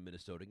them to win a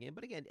Minnesota game.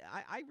 But again,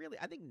 I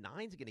think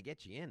 9's going to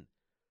get you in.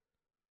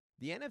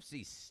 The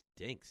NFC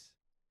stinks.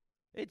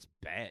 It's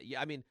bad.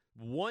 Yeah, I mean,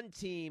 1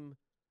 team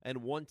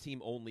and 1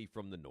 team only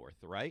from the North,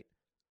 right?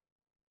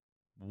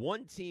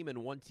 1 team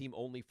and 1 team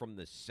only from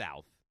the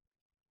South.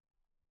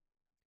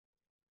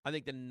 I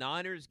think the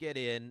Niners get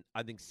in.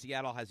 I think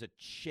Seattle has a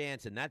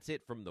chance, and that's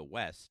it from the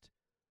West.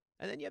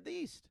 And then you have the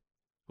East,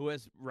 who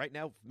has right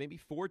now maybe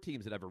 4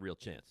 teams that have a real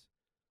chance.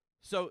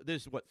 So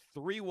there's,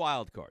 3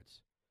 wild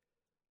cards.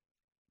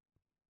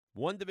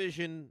 1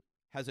 division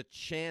has a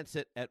chance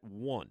at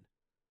 1.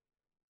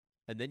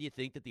 And then you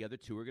think that the other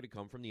 2 are going to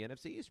come from the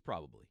NFC East,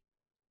 probably.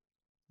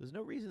 There's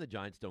no reason the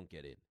Giants don't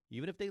get in,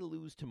 even if they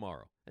lose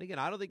tomorrow. And again,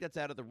 I don't think that's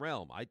out of the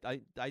realm.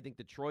 I think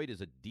Detroit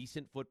is a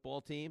decent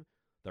football team.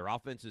 Their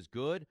offense is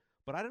good.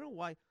 But I don't know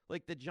why.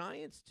 Like, the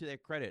Giants, to their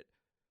credit,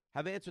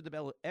 have answered the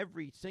bell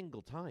every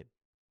single time.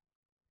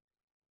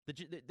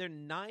 They're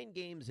 9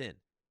 games in.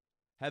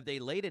 Have they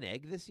laid an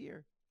egg this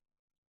year?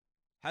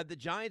 Have the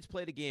Giants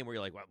played a game where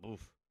you're like, well,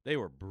 oof, they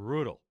were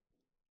brutal?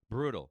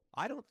 Brutal.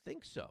 I don't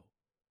think so.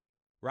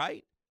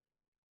 Right?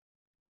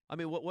 I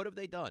mean, what have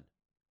they done?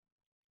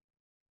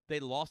 They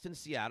lost in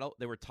Seattle.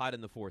 They were tied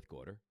in the fourth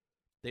quarter.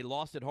 They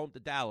lost at home to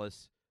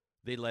Dallas.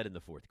 They led in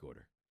the fourth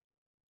quarter.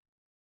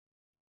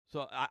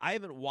 So I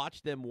haven't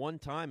watched them one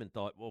time and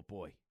thought, oh,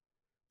 boy,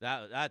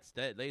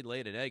 they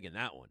laid an egg in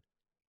that one.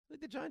 Like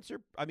the Giants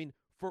are, I mean,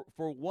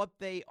 for what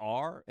they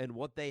are and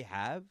what they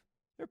have,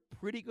 they're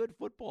pretty good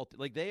football.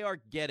 Like they are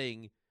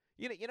getting,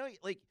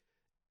 like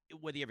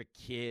whether you have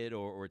a kid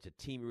or it's a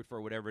team root for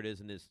or whatever it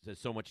is, and there's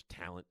so much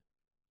talent.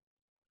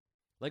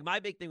 Like my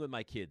big thing with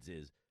my kids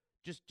is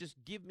just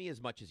give me as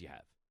much as you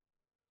have.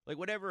 Like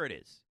whatever it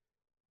is.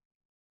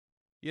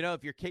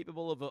 If you're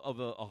capable of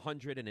a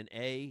 100 and an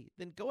A,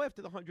 then go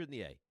after the 100 and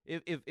the A.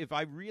 If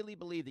I really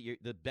believe that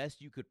the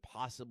best you could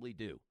possibly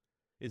do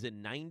is a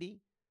 90,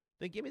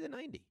 then give me the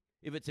 90.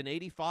 If it's an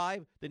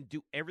 85, then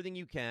do everything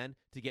you can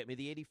to get me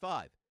the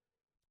 85.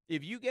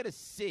 If you get a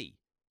C,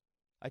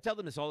 I tell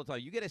them this all the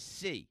time, you get a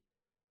C,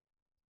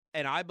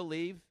 and I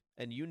believe,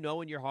 and you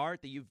know in your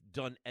heart that you've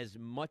done as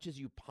much as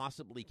you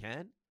possibly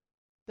can,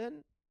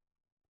 then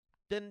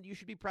you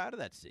should be proud of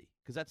that C,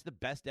 because that's the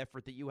best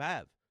effort that you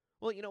have.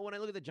 Well, when I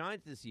look at the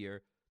Giants this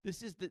year,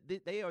 this is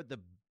they are the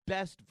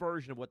best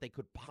version of what they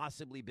could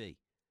possibly be.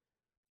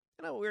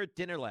 We were at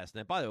dinner last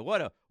night. By the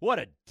way, what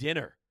a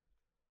dinner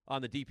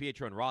on the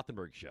DiPietro and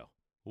Rothenberg show.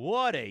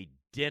 What a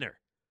dinner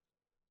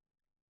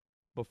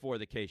before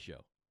the K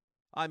show.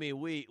 I mean,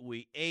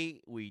 we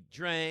ate, we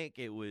drank.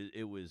 It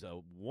was a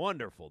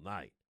wonderful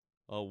night.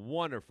 A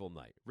wonderful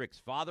night. Rick's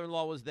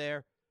father-in-law was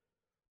there.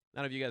 I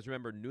don't know if you guys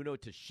remember Nuno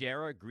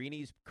Teixeira,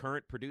 Greeny's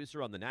current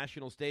producer on the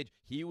national stage.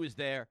 He was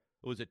there.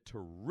 It was a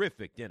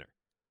terrific dinner.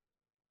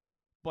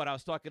 But I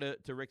was talking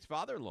to Rick's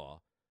father-in-law,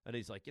 and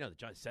he's like, the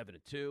Giants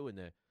 7-2, and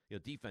the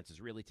defense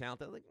is really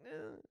talented. I'm like,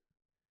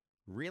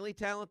 really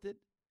talented?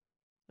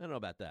 I don't know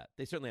about that.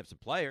 They certainly have some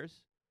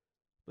players,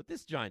 but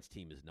this Giants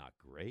team is not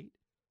great.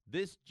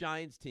 This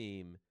Giants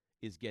team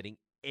is getting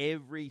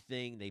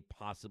everything they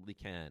possibly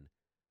can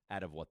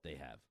out of what they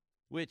have,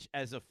 which,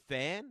 as a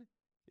fan,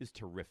 is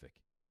terrific.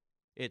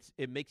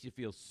 It makes you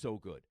feel so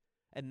good.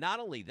 And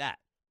not only that,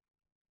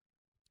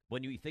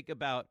 when you think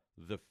about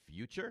the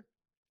future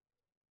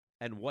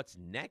and what's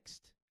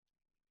next,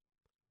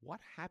 what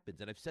happens,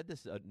 and I've said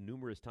this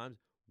numerous times,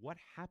 what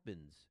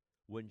happens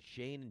when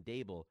Shane and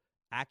Dable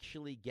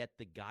actually get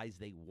the guys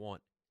they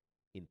want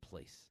in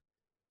place?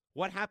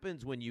 What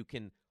happens when you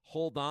can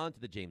hold on to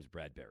the James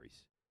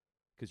Bradburys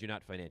because you're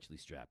not financially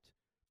strapped?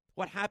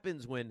 What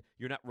happens when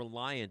you're not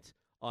reliant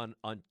on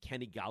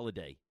Kenny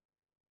Golladay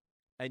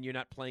and you're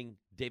not playing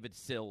David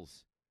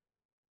Sills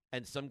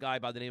and some guy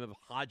by the name of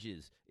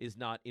Hodges is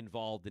not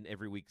involved in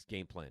every week's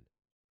game plan?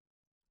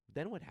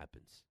 Then what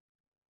happens?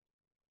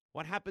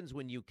 What happens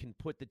when you can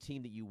put the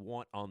team that you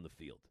want on the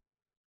field?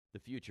 The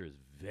future is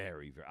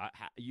very, very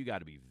you got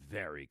to be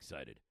very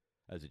excited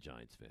as a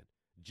Giants fan.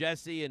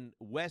 Jesse in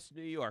West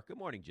New York. Good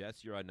morning,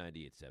 Jess. You're on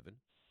 98.7.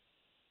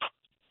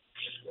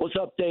 What's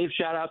up, Dave?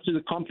 Shout out to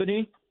the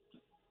company.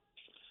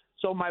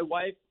 So my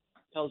wife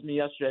tells me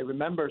yesterday,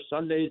 remember,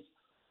 Sunday's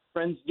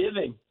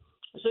Friendsgiving.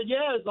 I said,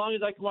 yeah, as long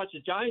as I can watch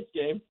the Giants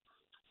game.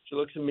 She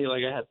looks at me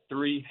like I had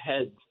three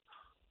heads.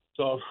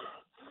 So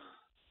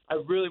I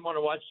really want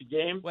to watch the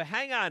game. Well,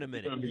 hang on a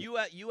minute. You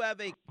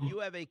have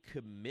a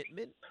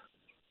commitment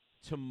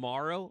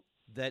tomorrow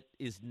that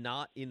is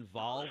not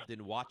involved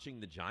in watching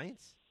the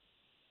Giants?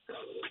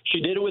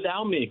 She did it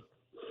without me.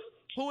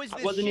 Who is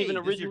this? I wasn't even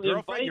originally your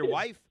girlfriend, invited. your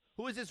wife?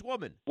 Who is this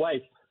woman?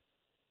 Wife.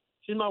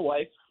 She's my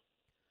wife.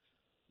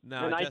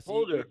 No, and Jesse, I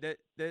told her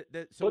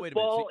so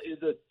football wait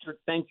a minute. is a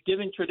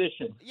Thanksgiving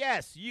tradition.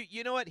 Yes,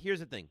 you know what? Here's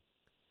the thing.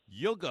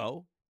 You'll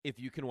go if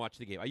you can watch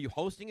the game. Are you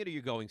hosting it or are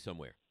you going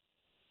somewhere?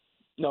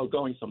 No,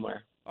 going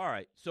somewhere. All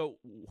right. So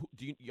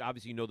do you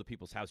obviously know the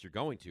people's house you're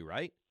going to,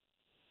 right?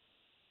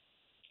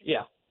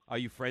 Yeah. Are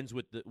you friends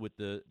with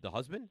the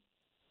husband?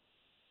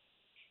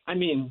 I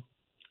mean,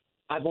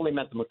 I've only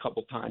met them a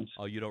couple times.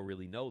 Oh, you don't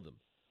really know them.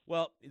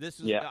 Well, this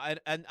is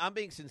and I'm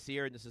being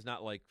sincere, and this is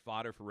not like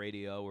fodder for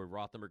radio or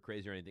Rothenberg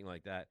crazy or anything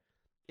like that.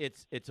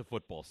 It's a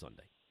football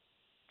Sunday.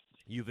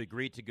 You've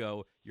agreed to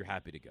go. You're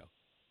happy to go.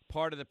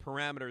 Part of the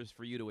parameters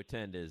for you to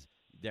attend is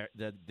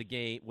the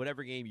game,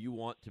 whatever game you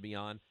want to be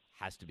on,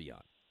 has to be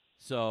on.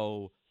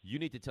 So you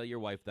need to tell your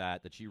wife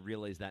that she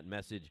relays that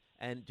message.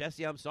 And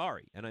Jesse, I'm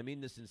sorry, and I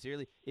mean this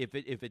sincerely. If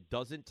it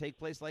doesn't take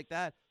place like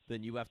that,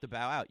 then you have to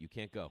bow out. You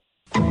can't go.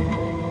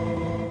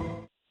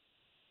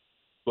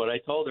 But I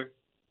told her.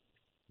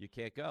 You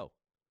can't go.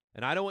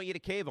 And I don't want you to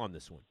cave on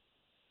this one.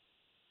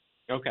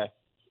 Okay.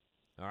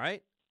 All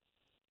right?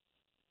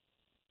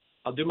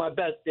 I'll do my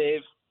best,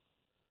 Dave.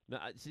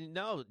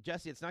 No,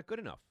 Jesse, it's not good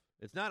enough.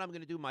 It's not I'm going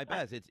to do my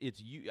best.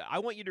 It's you. I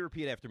want you to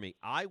repeat after me.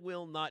 I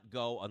will not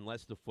go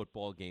unless the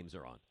football games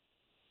are on.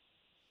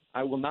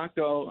 I will not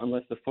go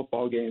unless the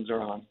football games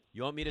are on.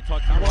 You want me to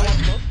talk to your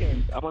wife? Both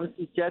games. I want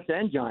to see Jets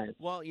and Giants.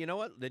 Well, you know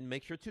what? Then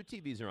make sure 2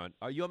 TVs are on.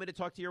 You want me to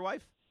talk to your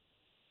wife?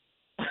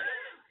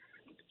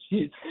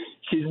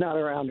 She's not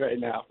around right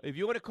now. If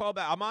you want to call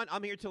back,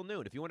 I'm here till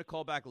noon. If you want to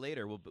call back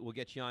later, we'll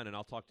get you on, and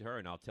I'll talk to her,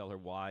 and I'll tell her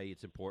why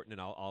it's important,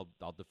 and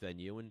I'll defend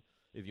you, and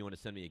If you want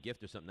to send me a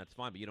gift or something, that's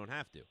fine, but you don't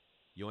have to.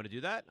 You want to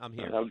do that? I'm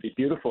here. That would be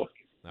beautiful.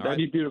 That'd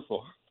be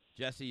beautiful.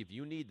 Jesse, if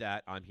you need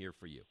that, I'm here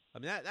for you. I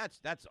mean,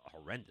 that's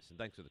horrendous, and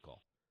thanks for the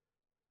call.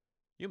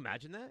 You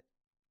imagine that?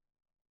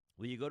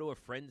 Will you go to a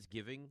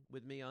Friendsgiving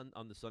with me on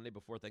the Sunday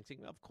before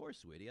Thanksgiving? Of course,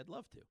 sweetie. I'd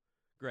love to.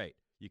 Great.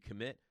 You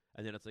commit,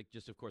 and then it's like,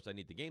 just of course, I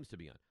need the games to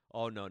be on.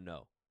 Oh,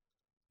 no.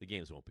 The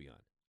games won't be on.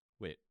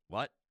 Wait,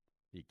 what?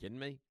 Are you kidding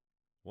me?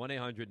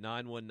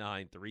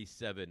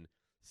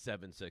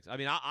 1-800-919-3776. I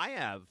mean, I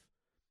have,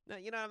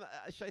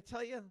 should I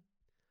tell you?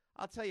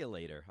 I'll tell you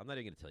later. I'm not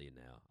even going to tell you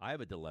now. I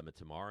have a dilemma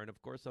tomorrow, and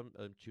of course, I'm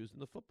choosing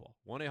the football.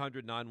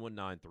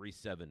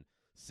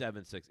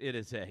 1-800-919-3776. It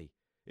is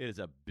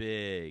a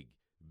big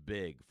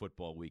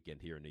football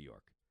weekend here in New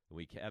York. And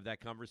we have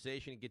that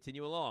conversation and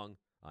continue along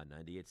on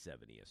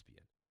 98.7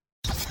 ESPN.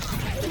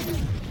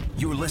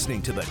 You're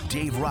listening to the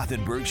Dave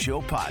Rothenberg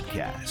Show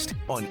podcast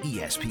on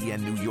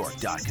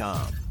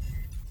ESPNNewYork.com.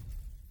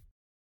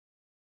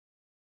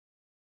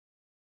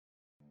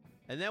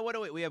 And then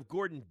we have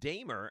Gordon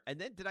Damer, and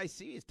then did I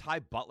see his Ty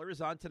Butler is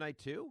on tonight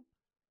too?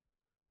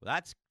 Well,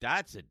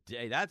 that's a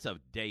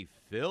day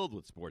filled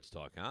with sports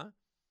talk, huh?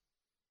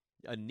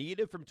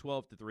 Anita from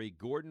 12 to 3,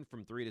 Gordon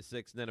from 3 to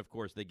 6, and then of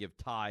course they give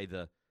Ty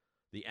the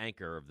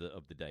anchor of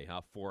the day,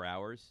 huh? 4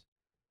 hours,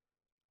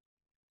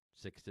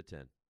 6 to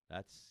 10.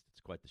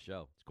 It's quite the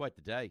show. It's quite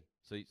the day.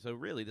 So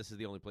really, this is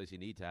the only place you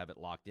need to have it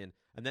locked in,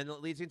 and then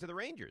it leads into the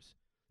Rangers.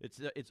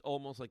 It's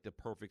almost like the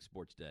perfect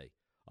sports day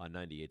on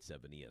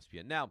 98.7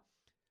 ESPN. Now,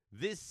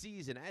 this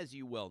season, as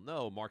you well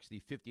know, marks the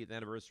 50th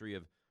anniversary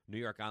of New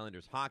York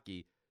Islanders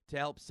hockey. To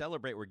help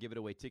celebrate, we're giving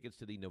away tickets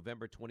to the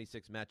November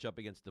 26th matchup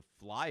against the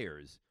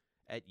Flyers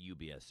at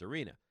UBS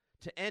Arena.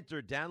 To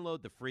enter,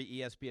 download the free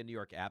ESPN New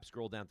York app,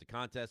 scroll down to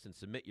contest, and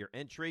submit your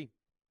entry.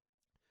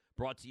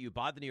 Brought to you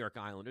by the New York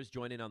Islanders.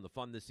 Join in on the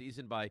fun this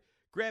season by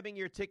grabbing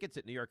your tickets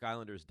at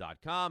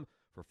NewYorkIslanders.com.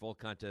 For full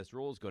contest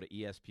rules, go to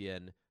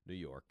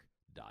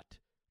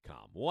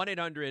ESPNNewYork.com.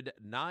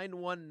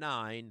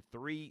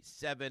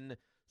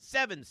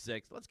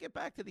 1-800-919-3776. Let's get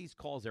back to these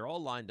calls. They're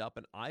all lined up,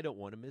 and I don't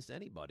want to miss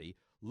anybody.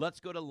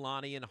 Let's go to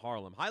Lonnie in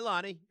Harlem. Hi,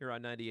 Lonnie. You're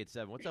on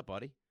 98.7. What's up,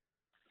 buddy?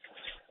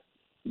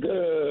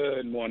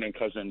 Good morning,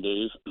 Cousin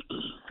Dave.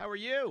 How are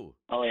you?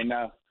 All right,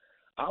 now,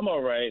 I'm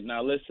all right.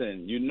 Now,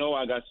 listen,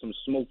 I got some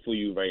smoke for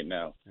you right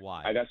now.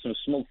 Why? I got some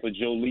smoke for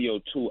Joe Leo,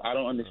 too. I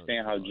don't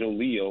understand how Joe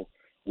Leo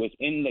was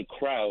in the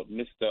crowd,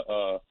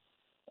 Mr.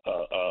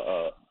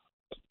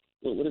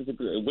 What is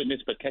the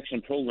witness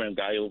protection program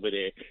guy over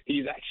there?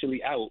 He's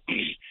actually out,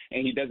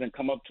 and he doesn't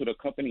come up to the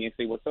company and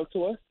say, what's up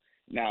to us?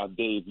 Now,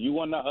 Dave, you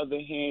on the other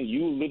hand,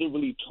 you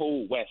literally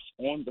told Wes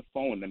on the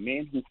phone, the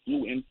man who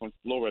flew in from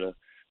Florida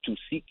to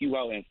seek you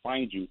out and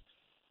find you,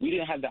 we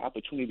didn't have the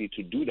opportunity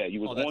to do that.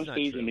 You was on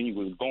stage and then you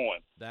was gone.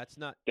 That is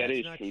not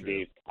true,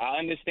 Dave. I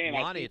understand.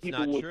 Lonnie, it's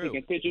people not were true.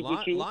 taking pictures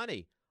with you.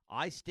 Lonnie,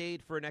 I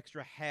stayed for an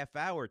extra half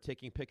hour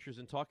taking pictures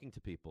and talking to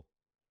people.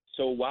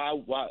 So why,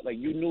 like,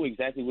 you knew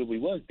exactly where we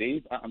was,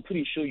 Dave. I'm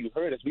pretty sure you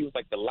heard us. We was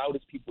like the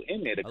loudest people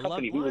in there. The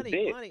company, we was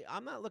there. Lonnie,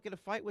 I'm not looking to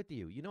fight with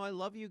you. I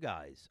love you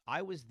guys.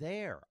 I was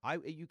there. I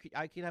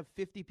can have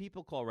 50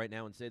 people call right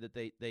now and say that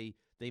they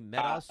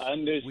met us. I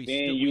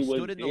understand we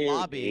stood in the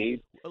lobby.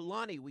 Dave.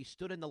 Lonnie, we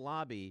stood in the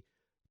lobby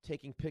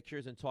taking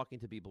pictures and talking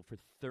to people for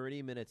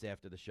 30 minutes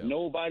after the show.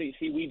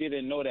 We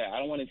didn't know that. I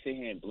don't want to sit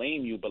here and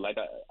blame you, but like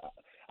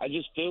I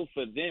just feel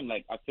for them.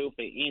 Like, I feel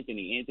for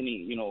Anthony.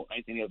 Anthony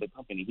of the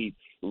company.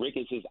 Rick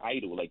is his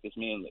idol. Like, this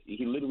man,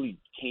 he literally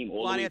came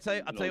all Lonnie, the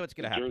way I'll tell you what's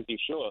going to happen. Jersey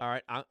Shore. All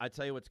right, I'll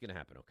tell you what's going to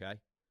happen, okay?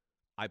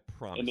 I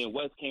promise. And then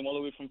Wes came all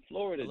the way from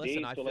Florida,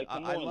 listen, Dave.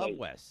 I love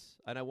Wes,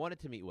 and I wanted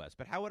to meet Wes.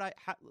 But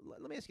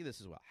let me ask you this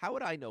as well. How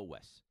would I know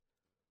Wes?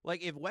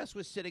 Like, if Wes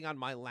was sitting on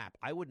my lap,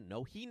 I wouldn't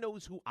know. He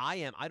knows who I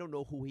am. I don't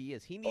know who he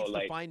is. He needs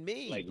to find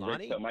me, like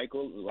Lonnie. Rick to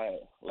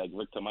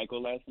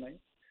Michael last night?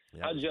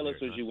 How jealous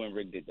was you when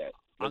Rick did that?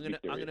 I'm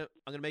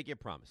gonna make you a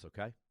promise,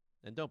 okay?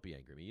 And don't be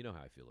angry at me. You know how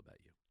I feel about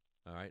you.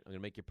 All right? I'm gonna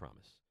make you a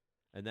promise.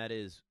 And that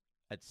is,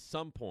 at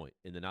some point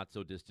in the not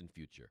so distant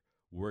future,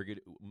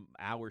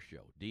 our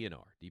show,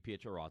 DNR,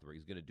 DPHR Rothenberg,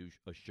 is gonna do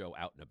a show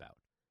out and about.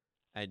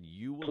 And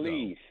you will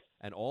go,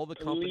 and all the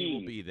company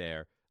will be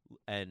there,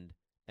 and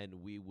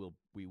we will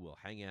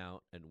hang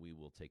out, and we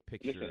will take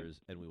pictures,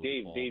 and we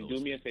will Dave, do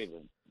me a favor.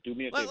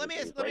 Let me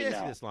ask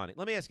you this, Lonnie.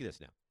 Let me ask you this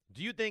now.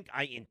 Do you think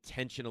I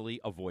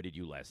intentionally avoided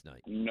you last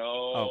night?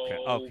 No.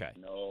 Okay.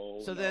 No.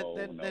 So then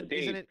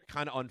isn't it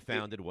kind of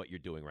unfounded what you're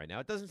doing right now?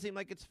 It doesn't seem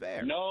like it's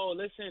fair. No,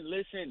 listen.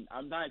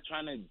 I'm not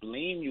trying to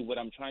blame you. What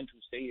I'm trying to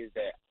say is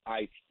that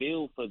I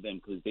feel for them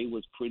because they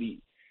was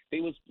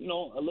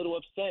a little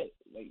upset.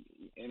 Like,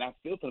 and I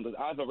feel for them because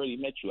I've already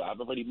met you. I've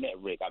already met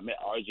Rick. I met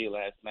RJ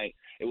last night.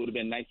 It would have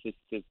been nice to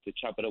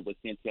chop it up with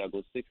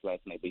Santiago 6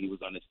 last night, but he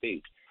was on the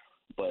stage.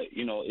 But,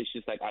 it's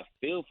just like I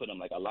feel for them.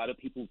 Like, a lot of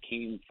people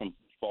came from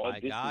far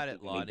distances. I got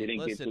it, Lonnie.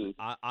 Listen,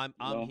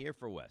 I'm here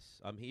for Wes.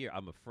 I'm here.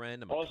 I'm a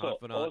friend. I'm a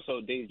confidant. Also,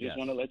 Dave, just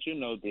want to let you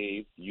know,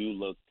 Dave, you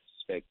looked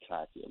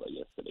spectacular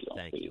yesterday on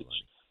stage. Thank you,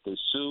 Lonnie. The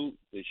suit,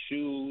 the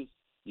shoes,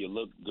 you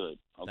look good.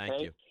 Okay?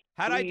 Thank you.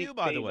 How'd I do,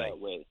 by the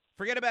way?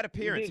 Forget about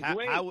appearance.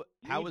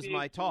 How was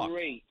my talk?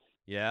 Great.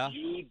 Yeah.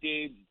 You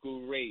did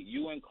great.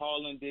 You and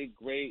Carlin did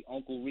great.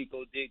 Uncle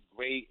Rico did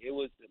great.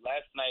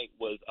 Last night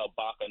was a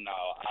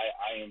bacchanal.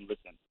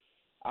 Listen,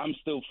 I'm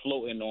still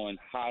floating on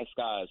high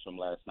skies from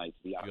last night,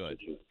 to be honest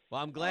with you.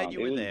 Well, I'm glad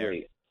you were there.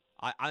 Great.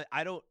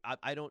 I don't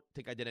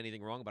think I did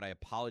anything wrong, but I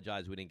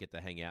apologize we didn't get to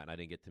hang out and I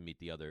didn't get to meet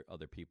the other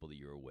people that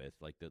you were with,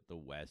 like the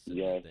Wes and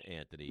the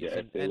Anthonys.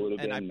 Yes, it would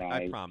have been nice.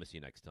 I promise you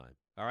next time.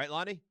 All right,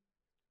 Lonnie?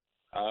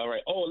 All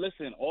right. Oh,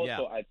 listen.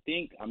 Also, I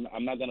think I'm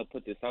not gonna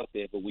put this out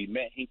there, but we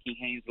met Hinkie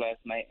Haynes last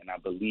night, and I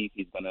believe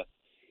he's gonna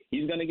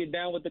get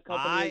down with the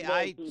company.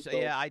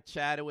 I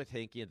chatted with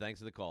Hinkie, and thanks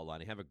for the call,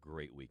 Lonnie. Have a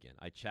great weekend.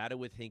 I chatted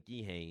with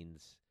Hinkie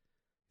Haynes.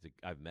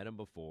 I've met him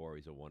before.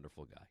 He's a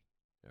wonderful guy.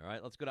 All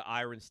right, let's go to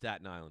Ira in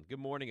Staten Island. Good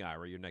morning,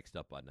 Ira. You're next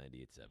up on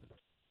 98.7.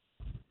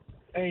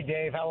 Hey,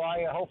 Dave. How are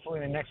you? Hopefully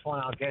the next one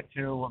I'll get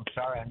to. I'm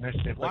sorry I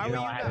missed it. Why were you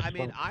not? I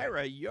mean,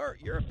 Ira,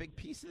 you're a big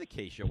piece of the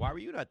K-Show. Why were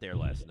you not there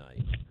last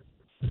night?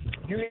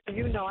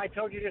 You know, I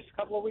told you this a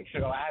couple of weeks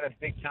ago. I had a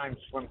big-time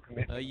swim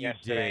commitment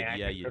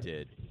yesterday. You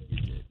did.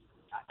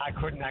 I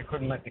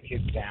couldn't let the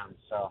kids down.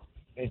 So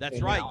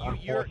that's right.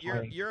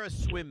 You're a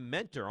swim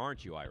mentor,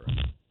 aren't you, Ira?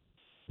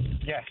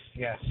 Yes,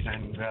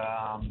 and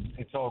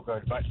it's all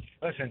good. But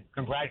listen,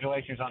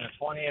 congratulations on the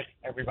 20th.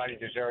 Everybody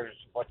deserves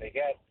what they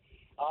get.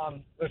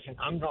 Listen,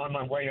 I'm on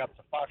my way up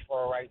to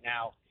Foxborough right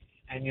now,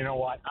 and you know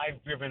what?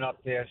 I've driven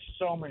up there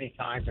so many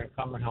times and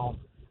coming home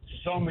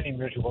so many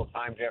miserable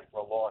times after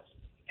a loss.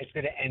 It's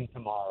going to end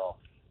tomorrow.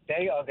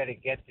 They are going to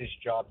get this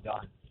job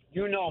done.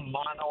 You know,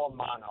 mano a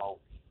mano,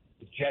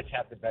 the Jets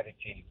have the better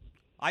team.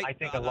 I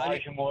think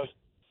Elijah Moore's...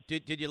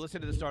 Did you listen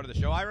to the start of the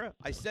show, Ira?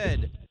 I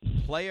said,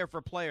 player for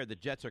player, the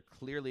Jets are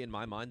clearly, in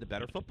my mind, the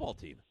better football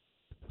team.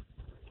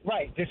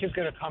 Right. This is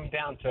going to come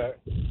down to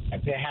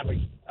if they have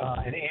an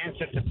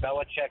answer to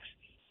Belichick's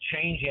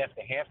change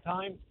after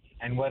halftime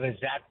and whether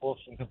Zach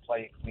Wilson can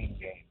play a clean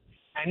game.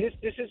 And this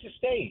is a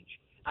stage.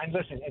 And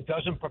listen, it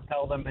doesn't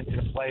propel them into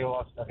the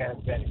playoffs. They'll get a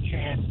better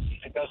chance.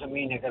 It doesn't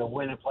mean they're going to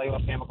win a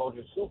playoff game or go to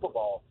the Super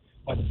Bowl.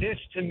 But this,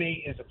 to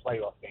me, is a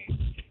playoff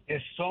game.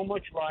 There's so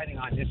much riding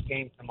on this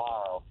game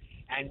tomorrow.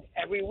 And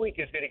every week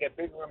it's going to get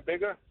bigger and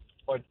bigger,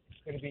 but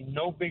it's going to be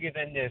no bigger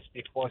than this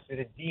because of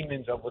the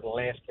demons over the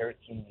last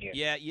 13 years.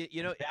 Yeah,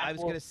 you know, I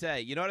was going to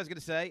say, you know what I was going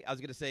to say? I was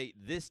going to say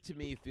this to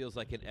me feels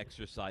like an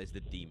exercise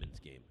the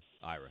demons game,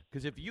 Ira.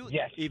 Because if you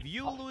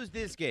lose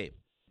this game,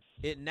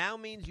 it now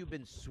means you've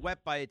been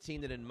swept by a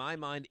team that, in my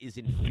mind, is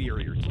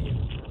inferior to you.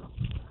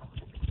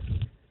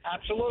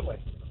 Absolutely.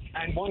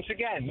 And once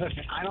again,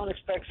 listen, I don't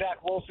expect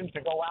Zach Wilson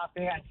to go out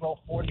there and throw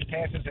 40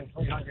 passes and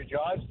 300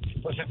 yards,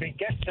 because if he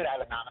gets to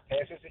that amount of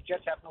passes, the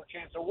Jets have no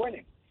chance of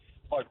winning.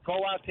 But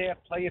go out there,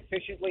 play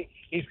efficiently.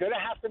 He's going to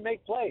have to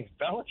make plays.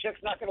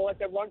 Belichick's not going to let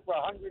them run for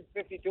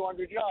 150,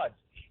 200 yards.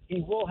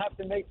 He will have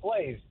to make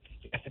plays.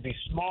 He has to be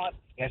smart.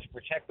 He has to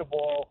protect the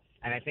ball.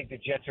 And I think the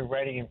Jets are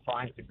ready and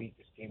primed to beat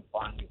this team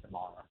finally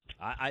tomorrow.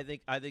 I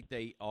think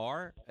they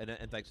are, and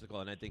thanks for the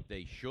call, and I think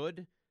they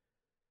should.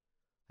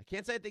 I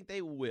can't say I think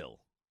they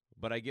will,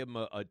 but I give them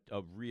a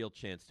real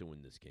chance to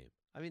win this game.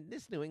 I mean,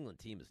 this New England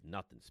team is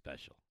nothing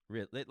special.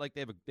 They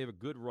have a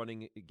good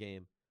running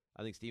game.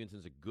 I think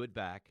Stevenson's a good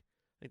back.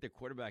 I think their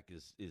quarterback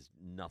is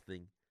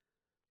nothing.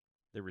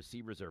 Their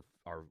receivers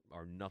are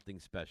nothing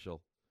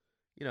special.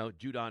 You know,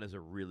 Judon is a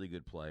really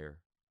good player.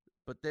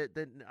 But they're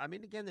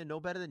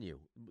no better than you.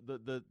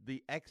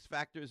 The X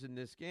factors in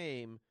this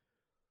game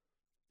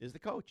is the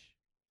coach.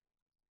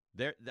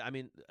 I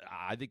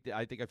think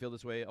I feel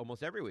this way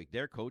almost every week.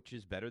 Their coach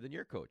is better than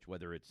your coach,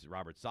 whether it's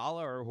Robert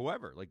Saleh or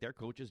whoever. Like, their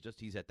coach is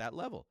he's at that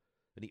level,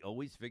 and he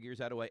always figures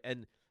out a way.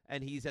 And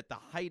he's at the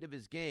height of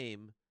his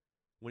game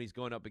when he's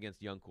going up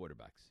against young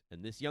quarterbacks.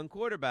 And this young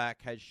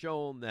quarterback has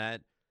shown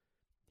that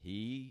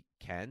he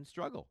can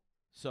struggle.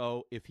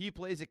 So if he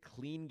plays a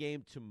clean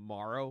game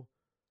tomorrow,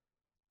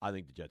 I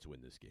think the Jets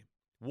win this game.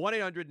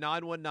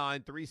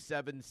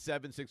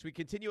 1-800-919-3776. We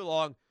continue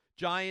along.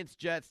 Giants,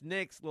 Jets,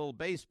 Knicks, little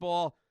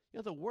baseball. You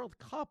know, the World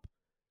Cup.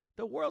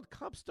 The World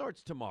Cup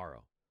starts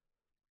tomorrow.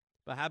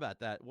 But how about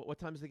that? What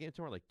time is the game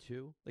tomorrow? Like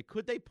 2? Like,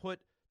 could they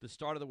put the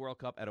start of the World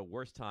Cup at a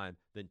worse time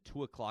than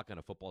 2 o'clock on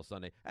a football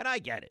Sunday? And I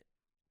get it.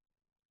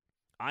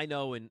 I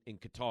know in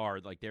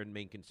Qatar, like, their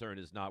main concern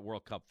is not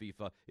World Cup,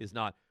 FIFA, is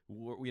not,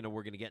 we're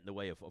going to get in the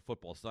way of a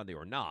football Sunday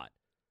or not.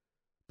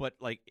 But,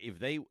 like, if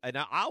they – and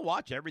I'll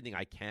watch everything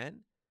I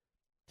can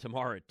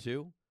tomorrow at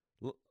 2.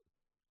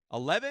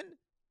 11?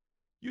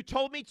 You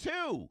told me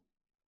 2.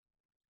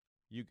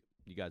 You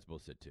guys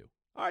both said 2.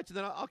 All right, so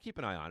then I'll keep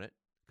an eye on it,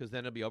 because then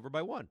it'll be over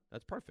by 1.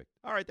 That's perfect.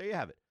 All right, there you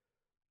have it.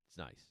 It's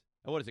nice.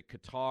 And what is it,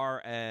 Qatar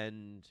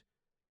and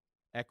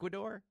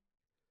Ecuador?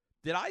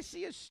 Did I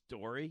see a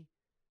story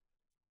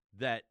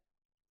that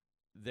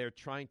they're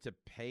trying to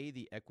pay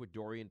the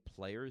Ecuadorian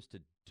players to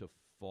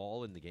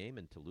fall in the game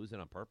and to lose it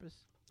on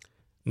purpose?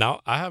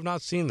 Now, I have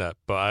not seen that,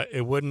 but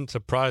it wouldn't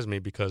surprise me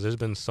because there's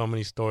been so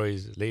many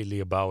stories lately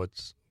about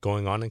what's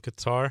going on in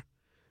Qatar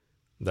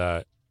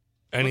that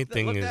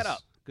anything look is that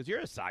up. because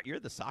you're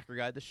the soccer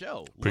guy at the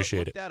show.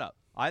 Appreciate look that up.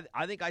 I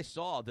think I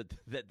saw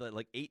that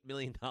like $8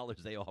 million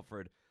they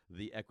offered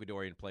the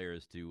Ecuadorian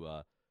players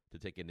to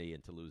take a knee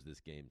and to lose this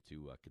game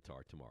to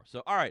Qatar tomorrow.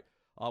 So, all right,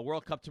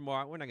 World Cup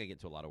tomorrow. We're not going to get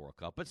into a lot of World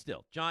Cup, but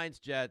still, Giants,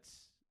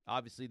 Jets,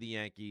 obviously the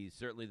Yankees,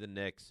 certainly the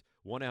Knicks.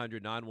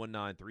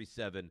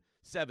 1-800-919-3776.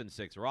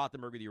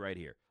 Rothenberg with you right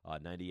here,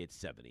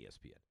 98.7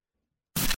 ESPN.